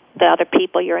well. The other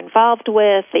people you're involved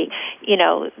with,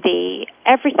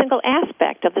 every single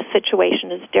aspect of the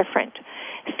situation is different.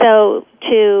 So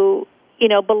to,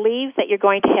 believe that you're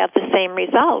going to have the same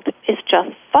result is just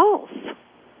false.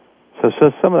 So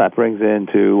some of that brings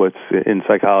into what's in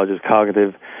psychology,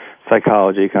 cognitive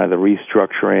psychology, kind of the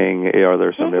restructuring, or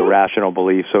there's some irrational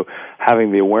beliefs. So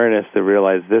having the awareness to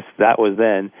realize that was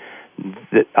then,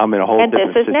 that I'm in a whole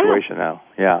different situation now.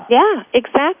 Yeah. Yeah,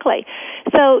 exactly.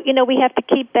 So, we have to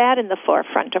keep that in the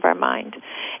forefront of our mind.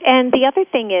 And the other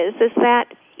thing is that,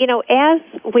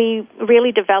 as we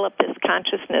really develop this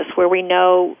consciousness where we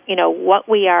know, what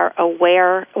we are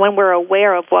aware, when we're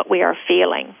aware of what we are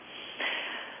feeling,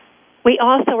 we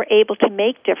also are able to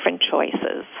make different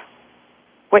choices.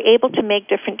 We're able to make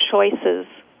different choices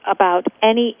about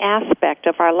any aspect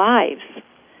of our lives.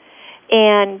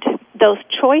 And those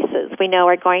choices, we know,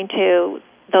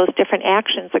 those different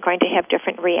actions are going to have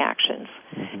different reactions.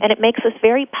 Mm-hmm. And it makes us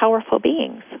very powerful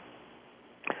beings.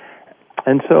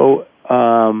 And so,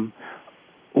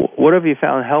 what have you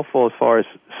found helpful as far as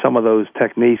some of those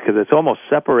techniques? Because it's almost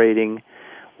separating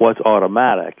what's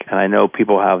automatic. And I know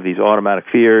people have these automatic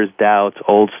fears, doubts,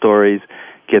 old stories,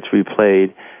 gets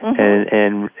replayed. Mm-hmm.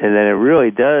 And then it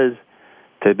really does,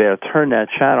 to be able to turn that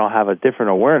channel, have a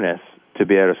different awareness, to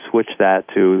be able to switch that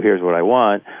to, here's what I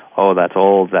want. Oh, that's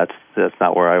old. That's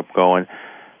not where I'm going.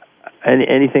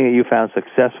 Anything that you found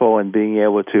successful in being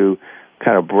able to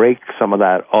kind of break some of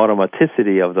that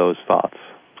automaticity of those thoughts?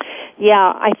 Yeah,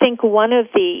 I think one of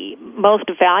the most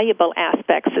valuable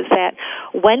aspects is that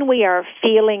when we are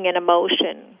feeling an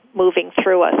emotion moving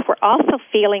through us, we're also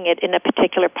feeling it in a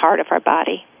particular part of our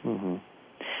body. Mm-hmm.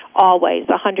 Always,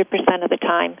 100% of the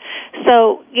time.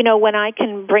 So, when I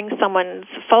can bring someone's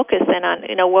focus in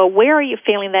on, where are you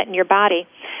feeling that in your body?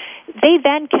 They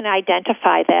then can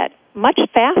identify that much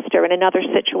faster in another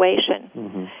situation.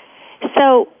 Mm-hmm.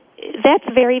 So that's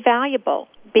very valuable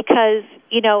because,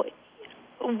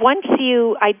 once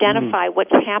you identify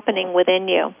what's happening within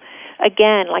you,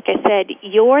 again, like I said,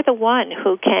 you're the one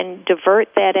who can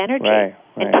divert that energy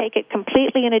and take it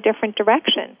completely in a different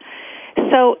direction.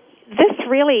 So this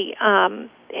really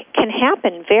can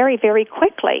happen very, very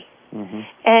quickly. Mm-hmm.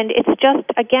 And it's just,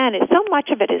 again, so much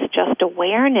of it is just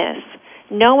awareness,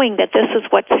 knowing that this is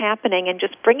what's happening and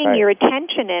just bringing your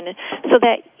attention in so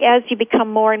that as you become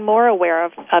more and more aware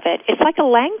of it, it's like a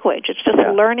language. It's just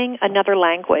learning another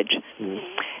language. Mm-hmm.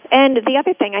 And the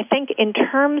other thing, I think in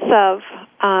terms of,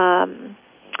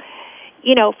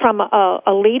 from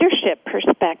a leadership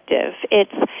perspective,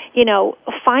 it's,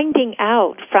 finding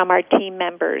out from our team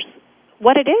members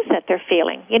what it is that they're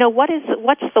feeling.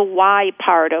 What's the why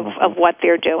part of what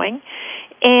they're doing.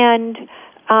 And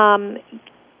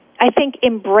I think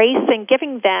embracing,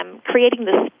 creating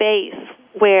the space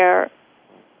where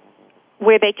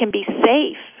they can be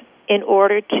safe in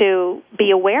order to be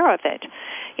aware of it.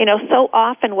 So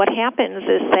often what happens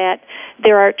is that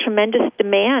there are tremendous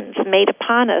demands made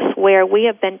upon us where we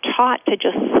have been taught to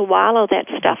just swallow that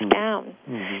stuff down.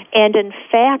 Mm-hmm. And in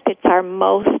fact, it's our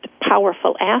most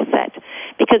powerful asset.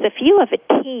 Because if you have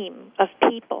a team of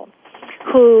people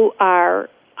who are,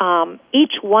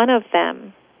 each one of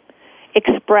them,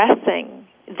 expressing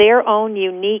their own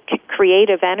unique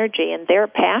creative energy and their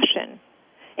passion,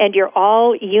 and you're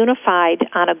all unified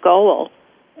on a goal,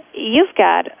 you've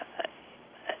got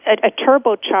a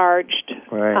turbocharged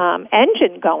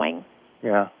engine going.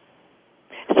 Yeah.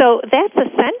 So that's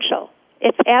essential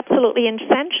It's absolutely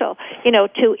essential,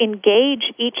 to engage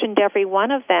each and every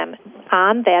one of them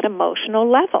on that emotional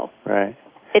level. Right.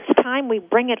 It's time we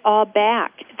bring it all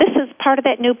back. This is part of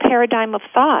that new paradigm of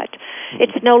thought.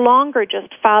 It's no longer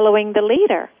just following the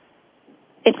leader.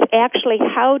 It's actually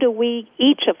how do we,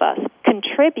 each of us,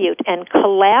 contribute and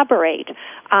collaborate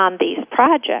on these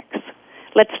projects.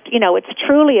 It's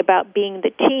truly about being the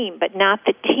team, but not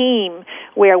the team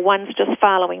where one's just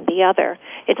following the other.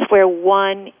 It's where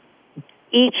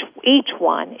each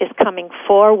one is coming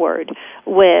forward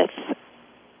with,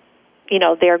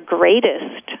 their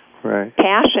greatest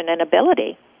passion and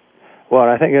ability. Well,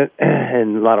 I think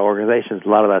in a lot of organizations, a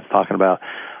lot of that's talking about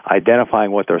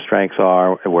identifying what their strengths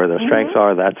are, and where their strengths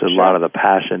are. That's a lot of the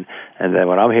passion. And then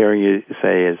what I'm hearing you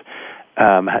say is,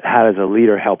 how does a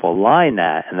leader help align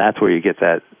that? And that's where you get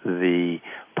the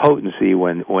potency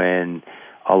when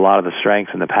a lot of the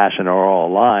strengths and the passion are all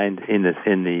aligned in the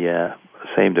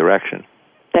same direction.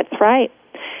 That's right.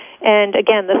 And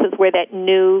again, this is where that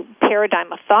new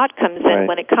paradigm of thought comes in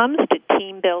when it comes to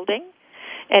team building,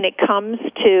 and it comes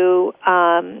to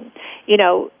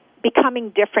becoming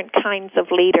different kinds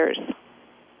of leaders,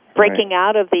 breaking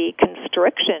out of the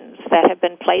constrictions that have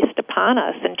been placed upon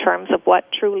us in terms of what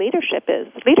true leadership is.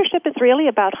 Leadership is really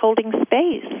about holding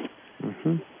space.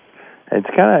 Mm-hmm. It's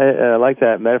kind of like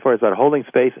that metaphor. It's about holding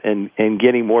space and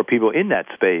getting more people in that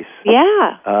space.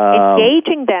 Yeah,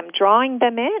 engaging them, drawing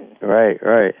them in.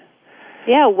 Right.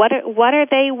 Yeah, what are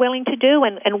they willing to do,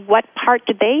 and what part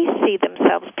do they see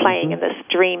themselves playing in this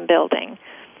dream building?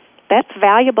 That's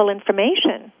valuable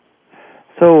information.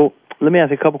 So let me ask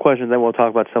you a couple questions, then we'll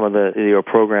talk about some of your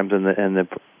programs and the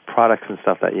products and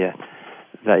stuff that you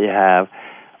have.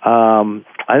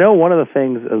 I know one of the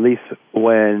things, at least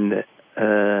when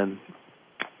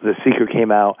The Secret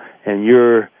came out, and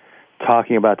you're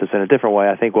talking about this in a different way,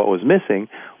 I think what was missing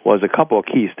was a couple of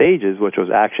key stages, which was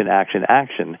action, action,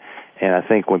 action. And I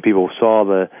think when people saw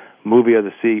the movie of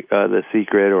The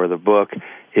Secret or the book,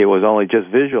 it was only just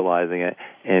visualizing it.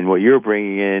 And what you're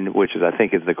bringing in, which is I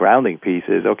think is the grounding piece,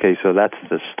 is, okay, so that's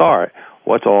the start.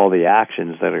 What's all the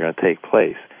actions that are going to take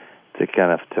place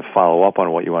to follow up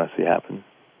on what you want to see happen?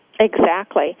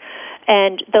 Exactly.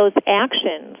 And those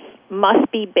actions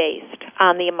must be based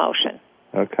on the emotion.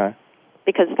 Okay.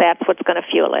 Because that's what's going to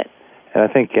fuel it. And I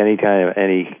think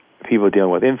any people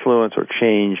dealing with influence or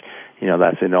change,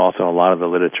 that's also a lot of the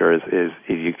literature is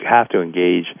you have to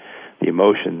engage the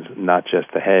emotions, not just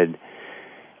the head.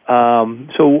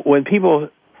 So when people,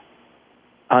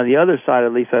 on the other side,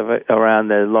 at least around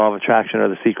the law of attraction or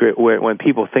The Secret, when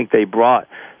people think they brought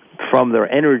from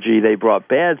their energy, they brought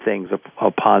bad things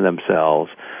upon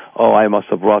themselves. Oh, I must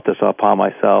have brought this upon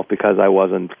myself because I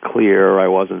wasn't clear, or I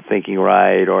wasn't thinking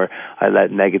right, or I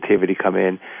let negativity come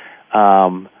in.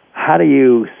 How do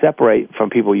you separate from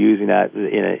people using that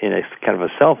in a kind of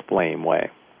a self-blame way?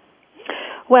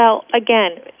 Well,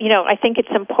 again, I think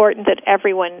it's important that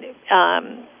everyone,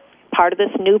 part of this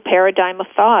new paradigm of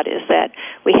thought is that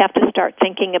we have to start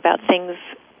thinking about things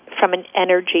from an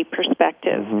energy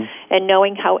perspective and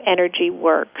knowing how energy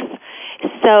works.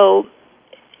 So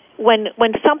when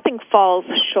something falls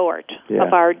short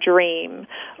of our dream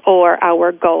or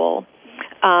our goal,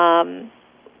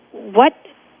 what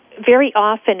very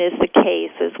often is the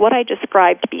case is what I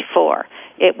described before.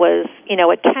 It was,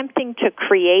 attempting to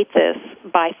create this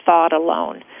by thought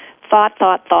alone. Thought,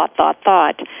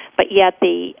 but yet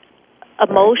the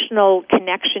emotional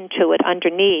connection to it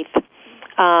underneath,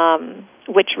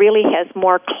 which really has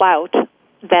more clout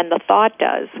than the thought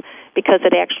does, because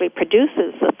it actually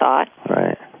produces the thought.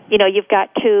 Right. You've got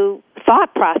two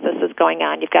thought processes going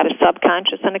on. You've got a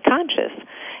subconscious and a conscious.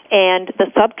 And the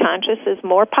subconscious is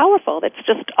more powerful. That's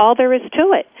just all there is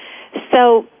to it.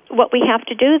 So what we have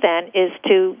to do then is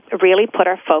to really put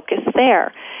our focus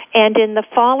there. And in the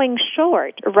falling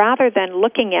short, rather than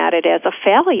looking at it as a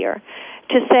failure,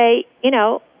 to say,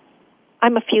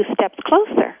 I'm a few steps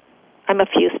closer.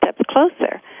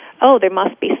 Oh, there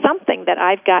must be something that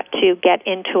I've got to get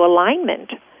into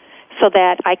alignment so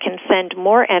that I can send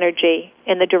more energy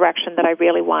in the direction that I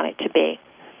really want it to be.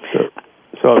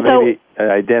 So maybe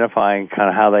identifying kind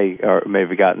of how they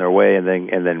maybe got in their way and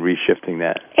then reshifting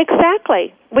that.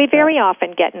 Exactly. We very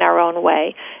often get in our own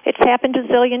way. It's happened a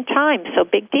zillion times, so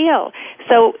big deal.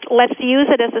 So let's use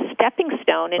it as a stepping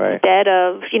stone instead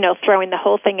of, throwing the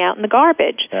whole thing out in the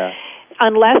garbage. Yeah.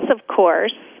 Unless, of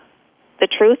course, the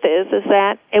truth is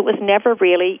that it was never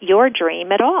really your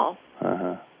dream at all.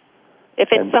 Uh-huh. If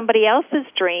it's somebody else's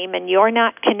dream and you're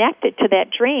not connected to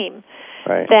that dream,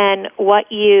 then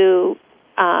what you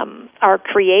are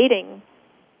creating,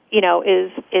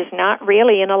 is not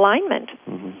really in alignment.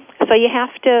 Mm-hmm. So you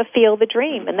have to feel the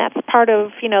dream, and that's part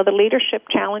of, the leadership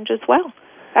challenge as well.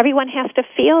 Everyone has to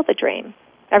feel the dream.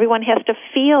 Everyone has to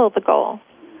feel the goal.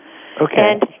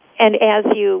 Okay. And as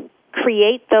you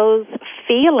create those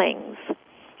feelings,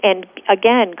 and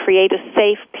again, create a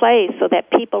safe place so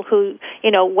that people who,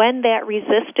 when that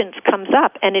resistance comes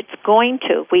up, and it's going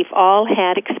to, we've all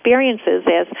had experiences,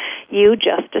 as you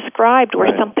just described,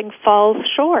 where something falls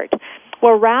short.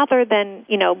 Well, rather than,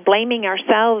 blaming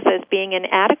ourselves as being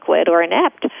inadequate or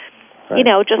inept,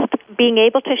 just being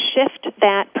able to shift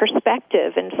that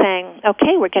perspective and saying,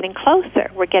 okay, we're getting closer.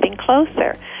 I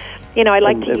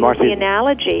like to use the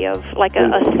analogy of like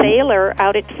a sailor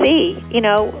out at sea.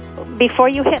 Before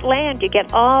you hit land, you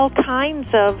get all kinds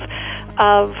of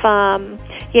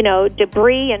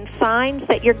debris and signs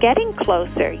that you're getting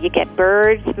closer. You get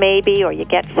birds, maybe, or you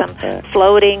get some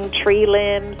floating tree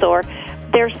limbs, or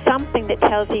there's something that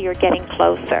tells you you're getting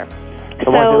closer.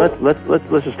 So let's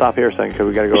just stop here a second because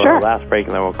we got to go to our last break,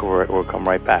 and then we'll come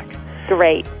right back.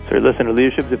 Great. So you're listening to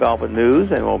Leadership Development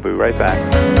News, and we'll be right back.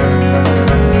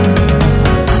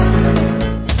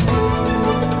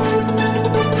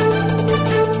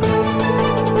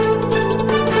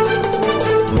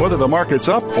 Whether the market's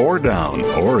up or down,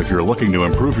 or if you're looking to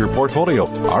improve your portfolio,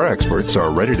 our experts are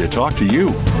ready to talk to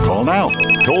you. Call now.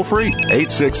 Toll free,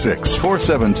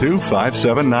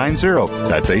 866-472-5790.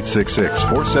 That's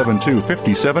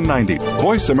 866-472-5790.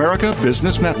 Voice America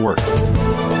Business Network.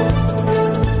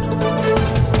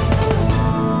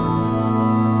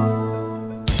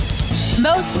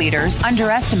 Most leaders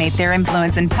underestimate their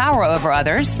influence and power over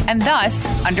others and thus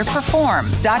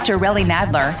underperform. Dr. Relly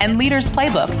Nadler and Leaders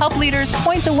Playbook help leaders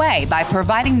point the way by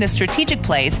providing the strategic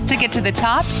plays to get to the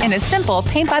top in a simple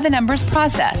paint-by-the-numbers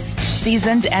process.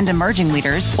 Seasoned and emerging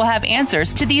leaders will have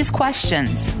answers to these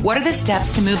questions. What are the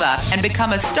steps to move up and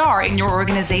become a star in your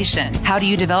organization? How do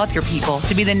you develop your people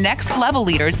to be the next level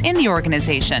leaders in the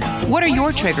organization? What are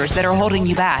your triggers that are holding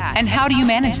you back, and how do you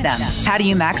manage them? How do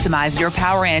you maximize your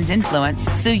power and influence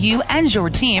so you and your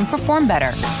team perform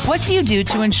better? What do you do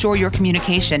to ensure your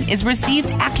communication is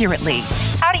received accurately?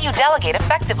 How do you delegate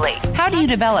effectively? How do you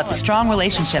develop strong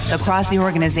relationships across the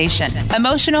organization?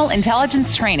 Emotional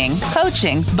intelligence training,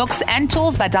 coaching, books, and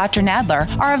tools by Dr. Nadler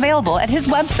are available at his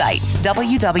website,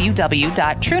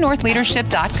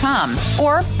 www.truenorthleadership.com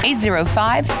or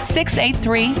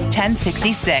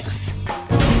 805-683-1066.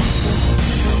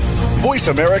 Voice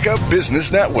America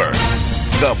Business Network.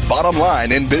 The bottom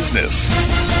line in business.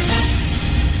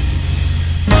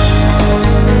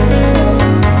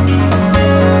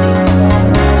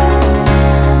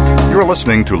 You're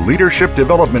listening to Leadership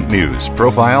Development News,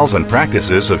 profiles and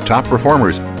practices of top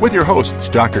performers with your hosts,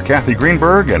 Dr. Kathy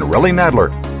Greenberg and Relly Nadler.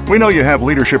 We know you have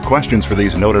leadership questions for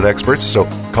these noted experts, so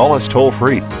call us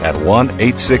toll-free at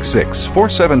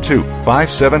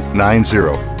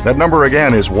 1-866-472-5790. That number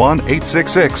again is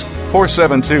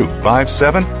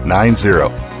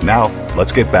 1-866-472-5790. Now,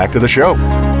 let's get back to the show.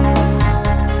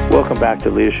 Welcome back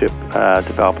to Leadership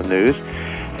Development News.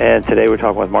 And today we're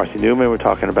talking with Marcy Newman. We're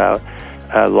talking about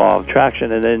law of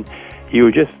attraction. And then you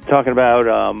were just talking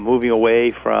about moving away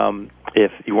from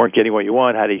if you weren't getting what you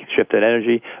want, how do you shift that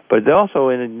energy. But also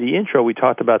in the intro, we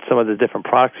talked about some of the different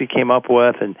products you came up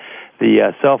with and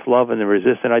the self-love and the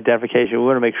resistant identification. We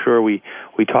want to make sure we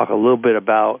talk a little bit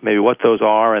about maybe what those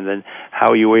are and then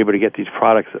how you were able to get these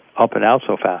products up and out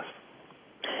so fast.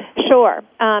 Sure.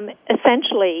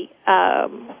 Essentially,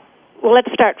 let's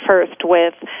start first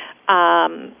with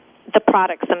the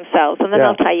products themselves, and then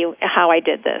I'll tell you how I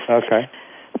did this. Okay.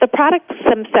 The products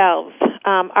themselves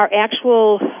are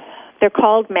they're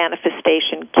called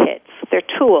manifestation kits. They're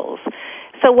tools.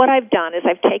 So what I've done is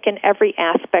I've taken every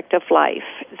aspect of life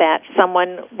that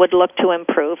someone would look to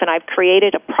improve, and I've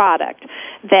created a product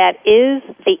that is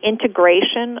the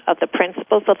integration of the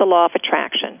principles of the law of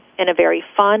attraction in a very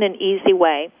fun and easy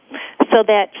way so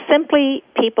that simply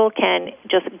people can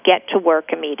just get to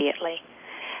work immediately.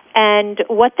 And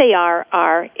what they are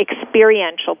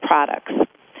experiential products.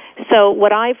 So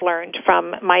what I've learned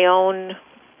from my own,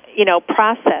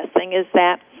 processing is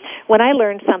that when I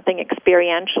learn something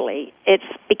experientially, it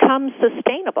becomes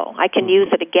sustainable. I can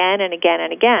use it again and again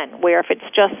and again, where if it's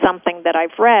just something that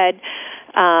I've read,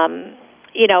 I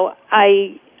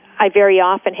very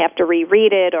often have to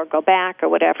reread it or go back or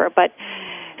whatever. But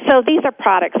so these are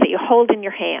products that you hold in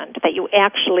your hand, that you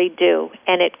actually do,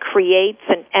 and it creates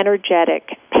an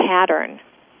energetic pattern.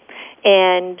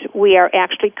 And we are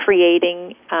actually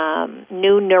creating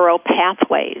new neural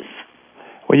pathways.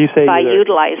 When you say by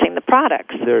utilizing the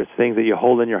products. There's things that you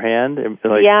hold in your hand?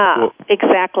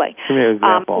 Exactly. Give me an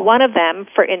example. One of them,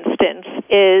 for instance,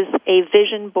 is a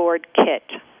vision board kit.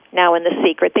 Now, in The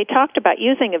Secret, they talked about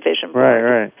using a vision board.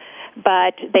 Right.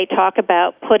 But they talk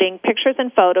about putting pictures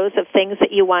and photos of things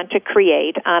that you want to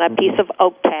create on a piece of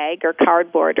oak tag or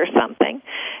cardboard or something,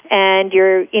 and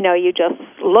you just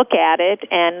look at it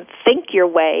and think your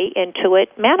way into it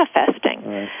manifesting.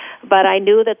 Right. But I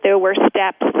knew that there were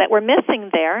steps that were missing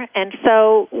there, and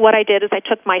so what I did is I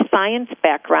took my science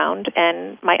background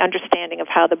and my understanding of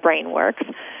how the brain works,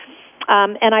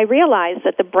 and I realized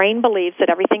that the brain believes that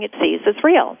everything it sees is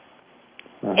real.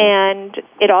 And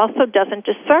it also doesn't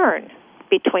discern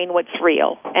between what's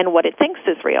real and what it thinks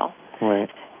is real.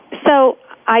 Right. So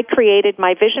I created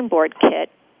my vision board kit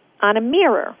on a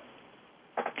mirror,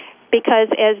 because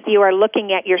as you are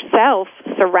looking at yourself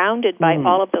surrounded by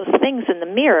all of those things in the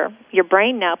mirror, your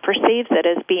brain now perceives it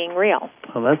as being real.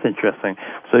 Oh, that's interesting.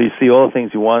 So you see all the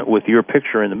things you want with your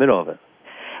picture in the middle of it.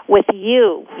 With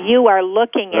you are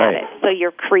looking at it, so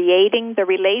you're creating the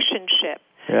relationship.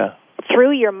 Yeah.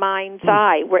 Through your mind's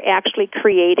eye, we're actually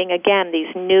creating, again,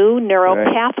 these new neural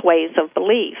pathways of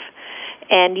belief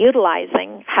and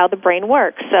utilizing how the brain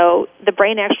works. So the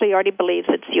brain actually already believes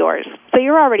it's yours. So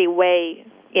you're already way,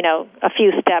 a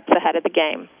few steps ahead of the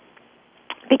game,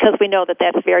 because we know that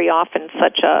that's very often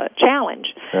such a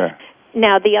challenge. Sure.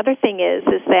 Now, the other thing is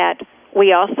that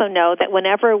we also know that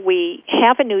whenever we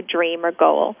have a new dream or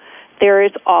goal, there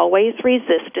is always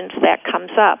resistance that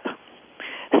comes up.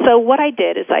 So what I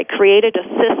did is I created a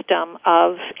system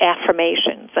of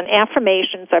affirmations. And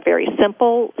affirmations are very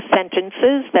simple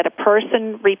sentences that a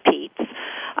person repeats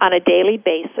on a daily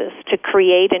basis to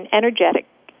create an energetic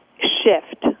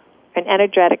shift, an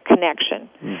energetic connection.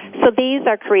 So these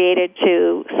are created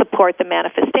to support the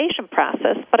manifestation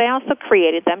process, but I also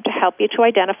created them to help you to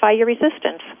identify your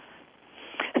resistance.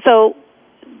 So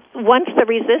once the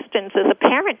resistance is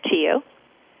apparent to you,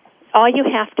 all you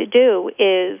have to do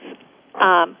is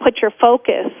put your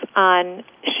focus on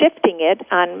shifting it,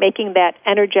 on making that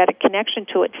energetic connection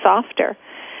to it softer,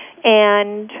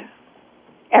 and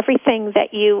everything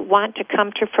that you want to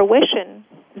come to fruition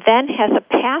then has a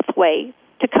pathway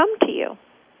to come to you.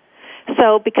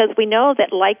 So because we know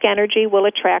that like energy will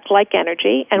attract like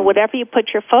energy, and whatever you put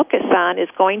your focus on is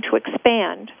going to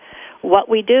expand, what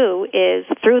we do is,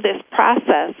 through this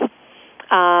process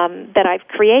that I've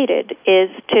created, is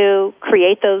to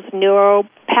create those neural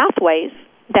pathways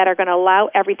that are going to allow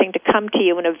everything to come to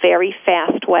you in a very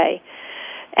fast way.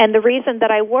 And the reason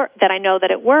that I know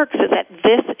that it works is that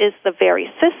this is the very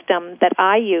system that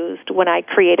I used when I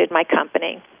created my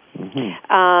company.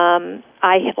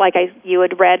 You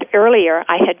had read earlier,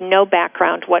 I had no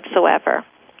background whatsoever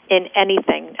in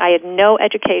anything. I had no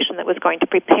education that was going to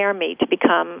prepare me to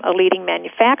become a leading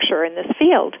manufacturer in this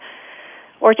field,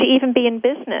 or to even be in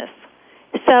business.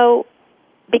 So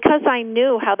because I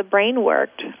knew how the brain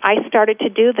worked, I started to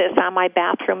do this on my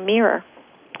bathroom mirror.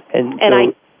 I'm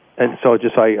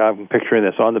picturing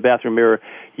this. So on the bathroom mirror,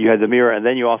 you had the mirror, and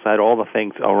then you also had all the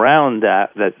things around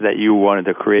that you wanted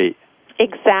to create.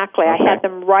 Exactly. Okay. I had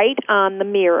them right on the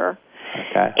mirror.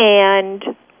 Okay. And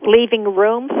leaving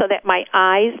room so that my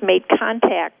eyes made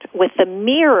contact with the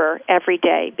mirror every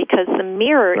day, because the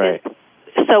mirror is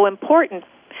so important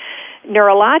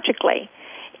neurologically.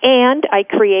 And I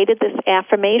created this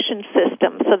affirmation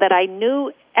system so that I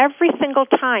knew every single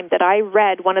time that I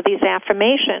read one of these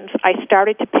affirmations, I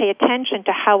started to pay attention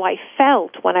to how I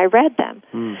felt when I read them.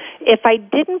 If I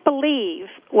didn't believe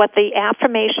what the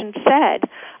affirmation said,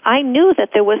 I knew that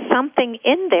there was something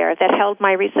in there that held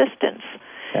my resistance.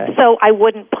 Okay. So I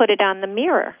wouldn't put it on the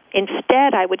mirror.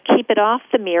 Instead, I would keep it off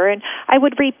the mirror, and I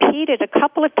would repeat it a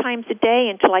couple of times a day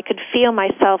until I could feel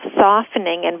myself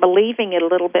softening and believing it a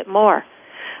little bit more.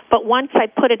 But once I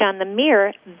put it on the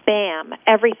mirror, bam,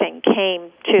 everything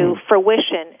came to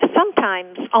fruition,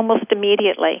 sometimes almost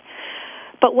immediately.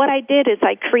 But what I did is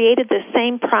I created the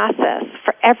same process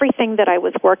for everything that I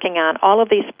was working on, all of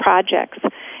these projects.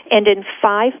 And in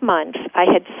 5 months, I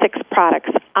had 6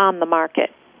 products on the market,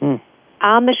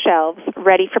 on the shelves,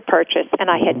 ready for purchase. And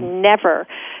I had never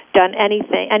done any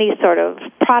sort of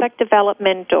product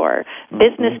development or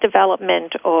business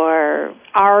development or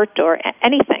art or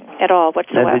anything at all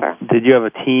whatsoever. Did you have a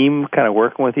team kind of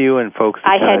working with you and folks?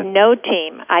 I had no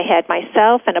team. I had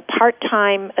myself and a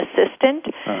part-time assistant,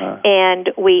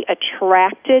 and we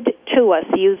attracted to us,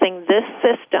 using this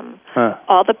system,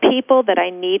 all the people that I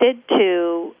needed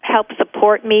to help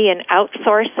support me in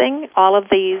outsourcing all of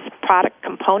these product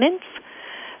components,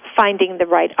 finding the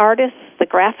right artists, the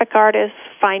graphic artists,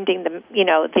 finding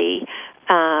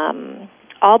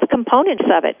all the components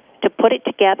of it to put it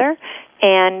together,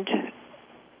 and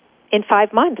in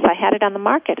 5 months I had it on the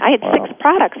market. I had 6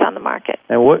 products on the market.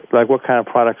 And what kind of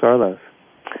products are those?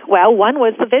 Well, one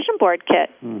was the Vision Board Kit.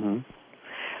 Mm-hmm.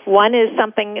 One is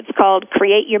something, it's called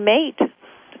Create Your Mate,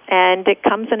 and it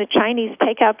comes in a Chinese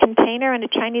takeout container and a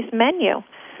Chinese menu.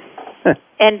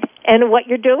 And what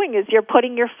you're doing is you're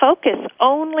putting your focus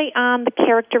only on the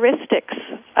characteristics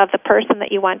of the person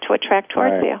that you want to attract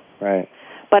towards you. Right.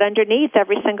 But underneath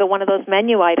every single one of those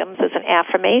menu items is an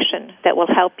affirmation that will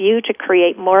help you to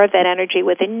create more of that energy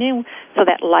within you so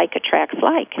that like attracts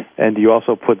like. And do you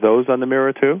also put those on the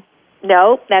mirror, too?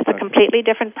 No, that's a completely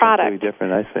different product. Completely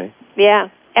different, I see. Yeah.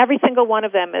 Every single one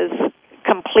of them is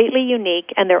completely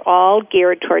unique, and they're all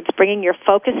geared towards bringing your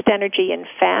focused energy in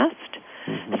fast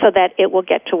so that it will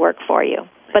get to work for you.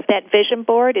 But that vision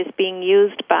board is being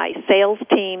used by sales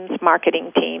teams,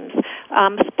 marketing teams,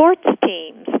 sports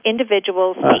teams,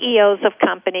 individuals, CEOs of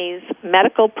companies,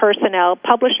 medical personnel,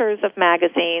 publishers of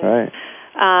magazines,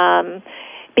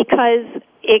 because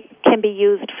it can be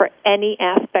used for any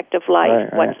aspect of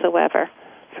life whatsoever.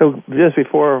 So just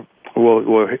before,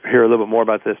 we'll hear a little bit more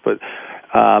about this, but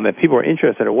if people are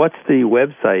interested, what's the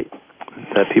website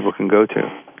that people can go to?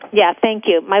 Yeah, thank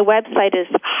you. My website is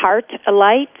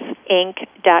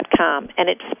heartlightsinc.com, and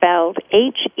it's spelled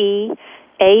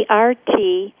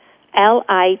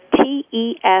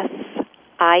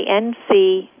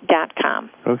HeartLightsinc.com.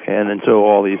 Okay, and then so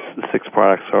all these 6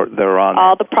 products they're on there.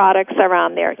 All the products are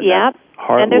on there. Yep.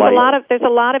 And there's a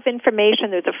lot of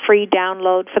information. There's a free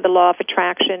download for the Law of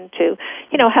Attraction to,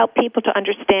 help people to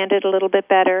understand it a little bit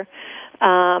better.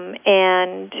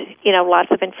 And,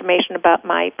 lots of information about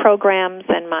my programs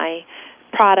and my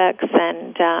products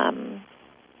and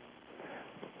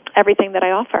everything that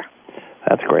I offer.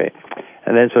 That's great.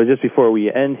 And then so just before we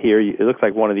end here, it looks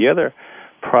like one of the other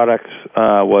products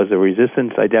was a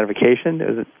resistance identification.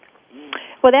 Is it?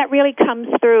 Well, that really comes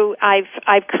through.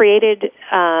 I've created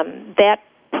that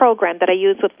program that I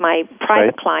use with my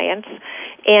private clients,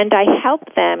 and I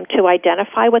help them to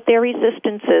identify what their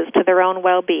resistance is to their own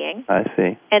well-being. I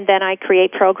see. And then I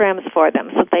create programs for them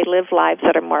so they live lives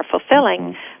that are more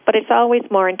fulfilling, but it's always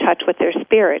more in touch with their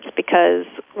spirits because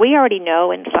we already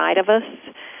know inside of us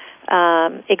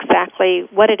exactly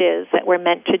what it is that we're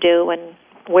meant to do and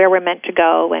where we're meant to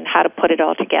go and how to put it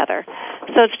all together.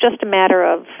 So it's just a matter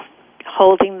of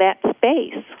holding that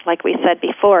space, like we said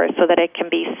before, so that it can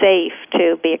be safe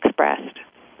to be expressed.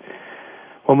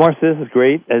 Well, Marcy, this is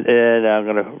great, and I'm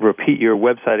going to repeat your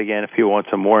website again if you want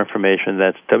some more information.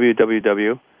 That's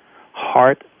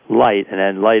www.heartlight, and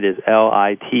then light is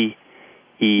LITES,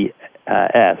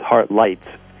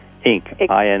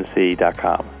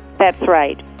 heartlightsinc.com. That's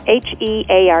right,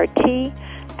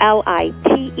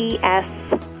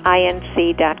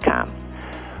 HeartLightEsinc.com.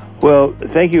 Well,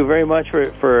 thank you very much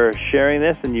for sharing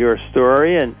this and your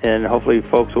story, and hopefully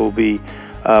folks will go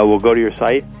to your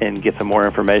site and get some more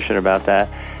information about that.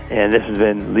 And this has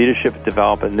been Leadership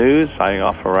Development News, signing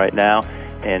off for right now,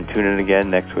 and tune in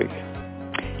again next week.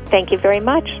 Thank you very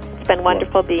much. It's been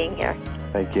wonderful being here.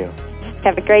 Thank you.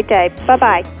 Have a great day.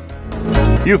 Bye-bye.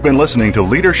 You've been listening to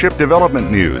Leadership Development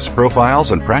News,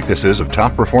 profiles and practices of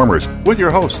top performers, with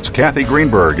your hosts, Kathy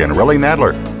Greenberg and Relly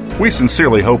Nadler. We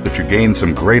sincerely hope that you gain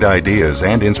some great ideas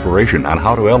and inspiration on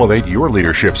how to elevate your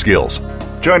leadership skills.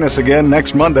 Join us again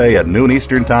next Monday at noon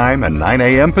Eastern Time and 9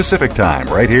 a.m. Pacific Time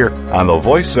right here on the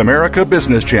Voice America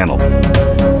Business Channel.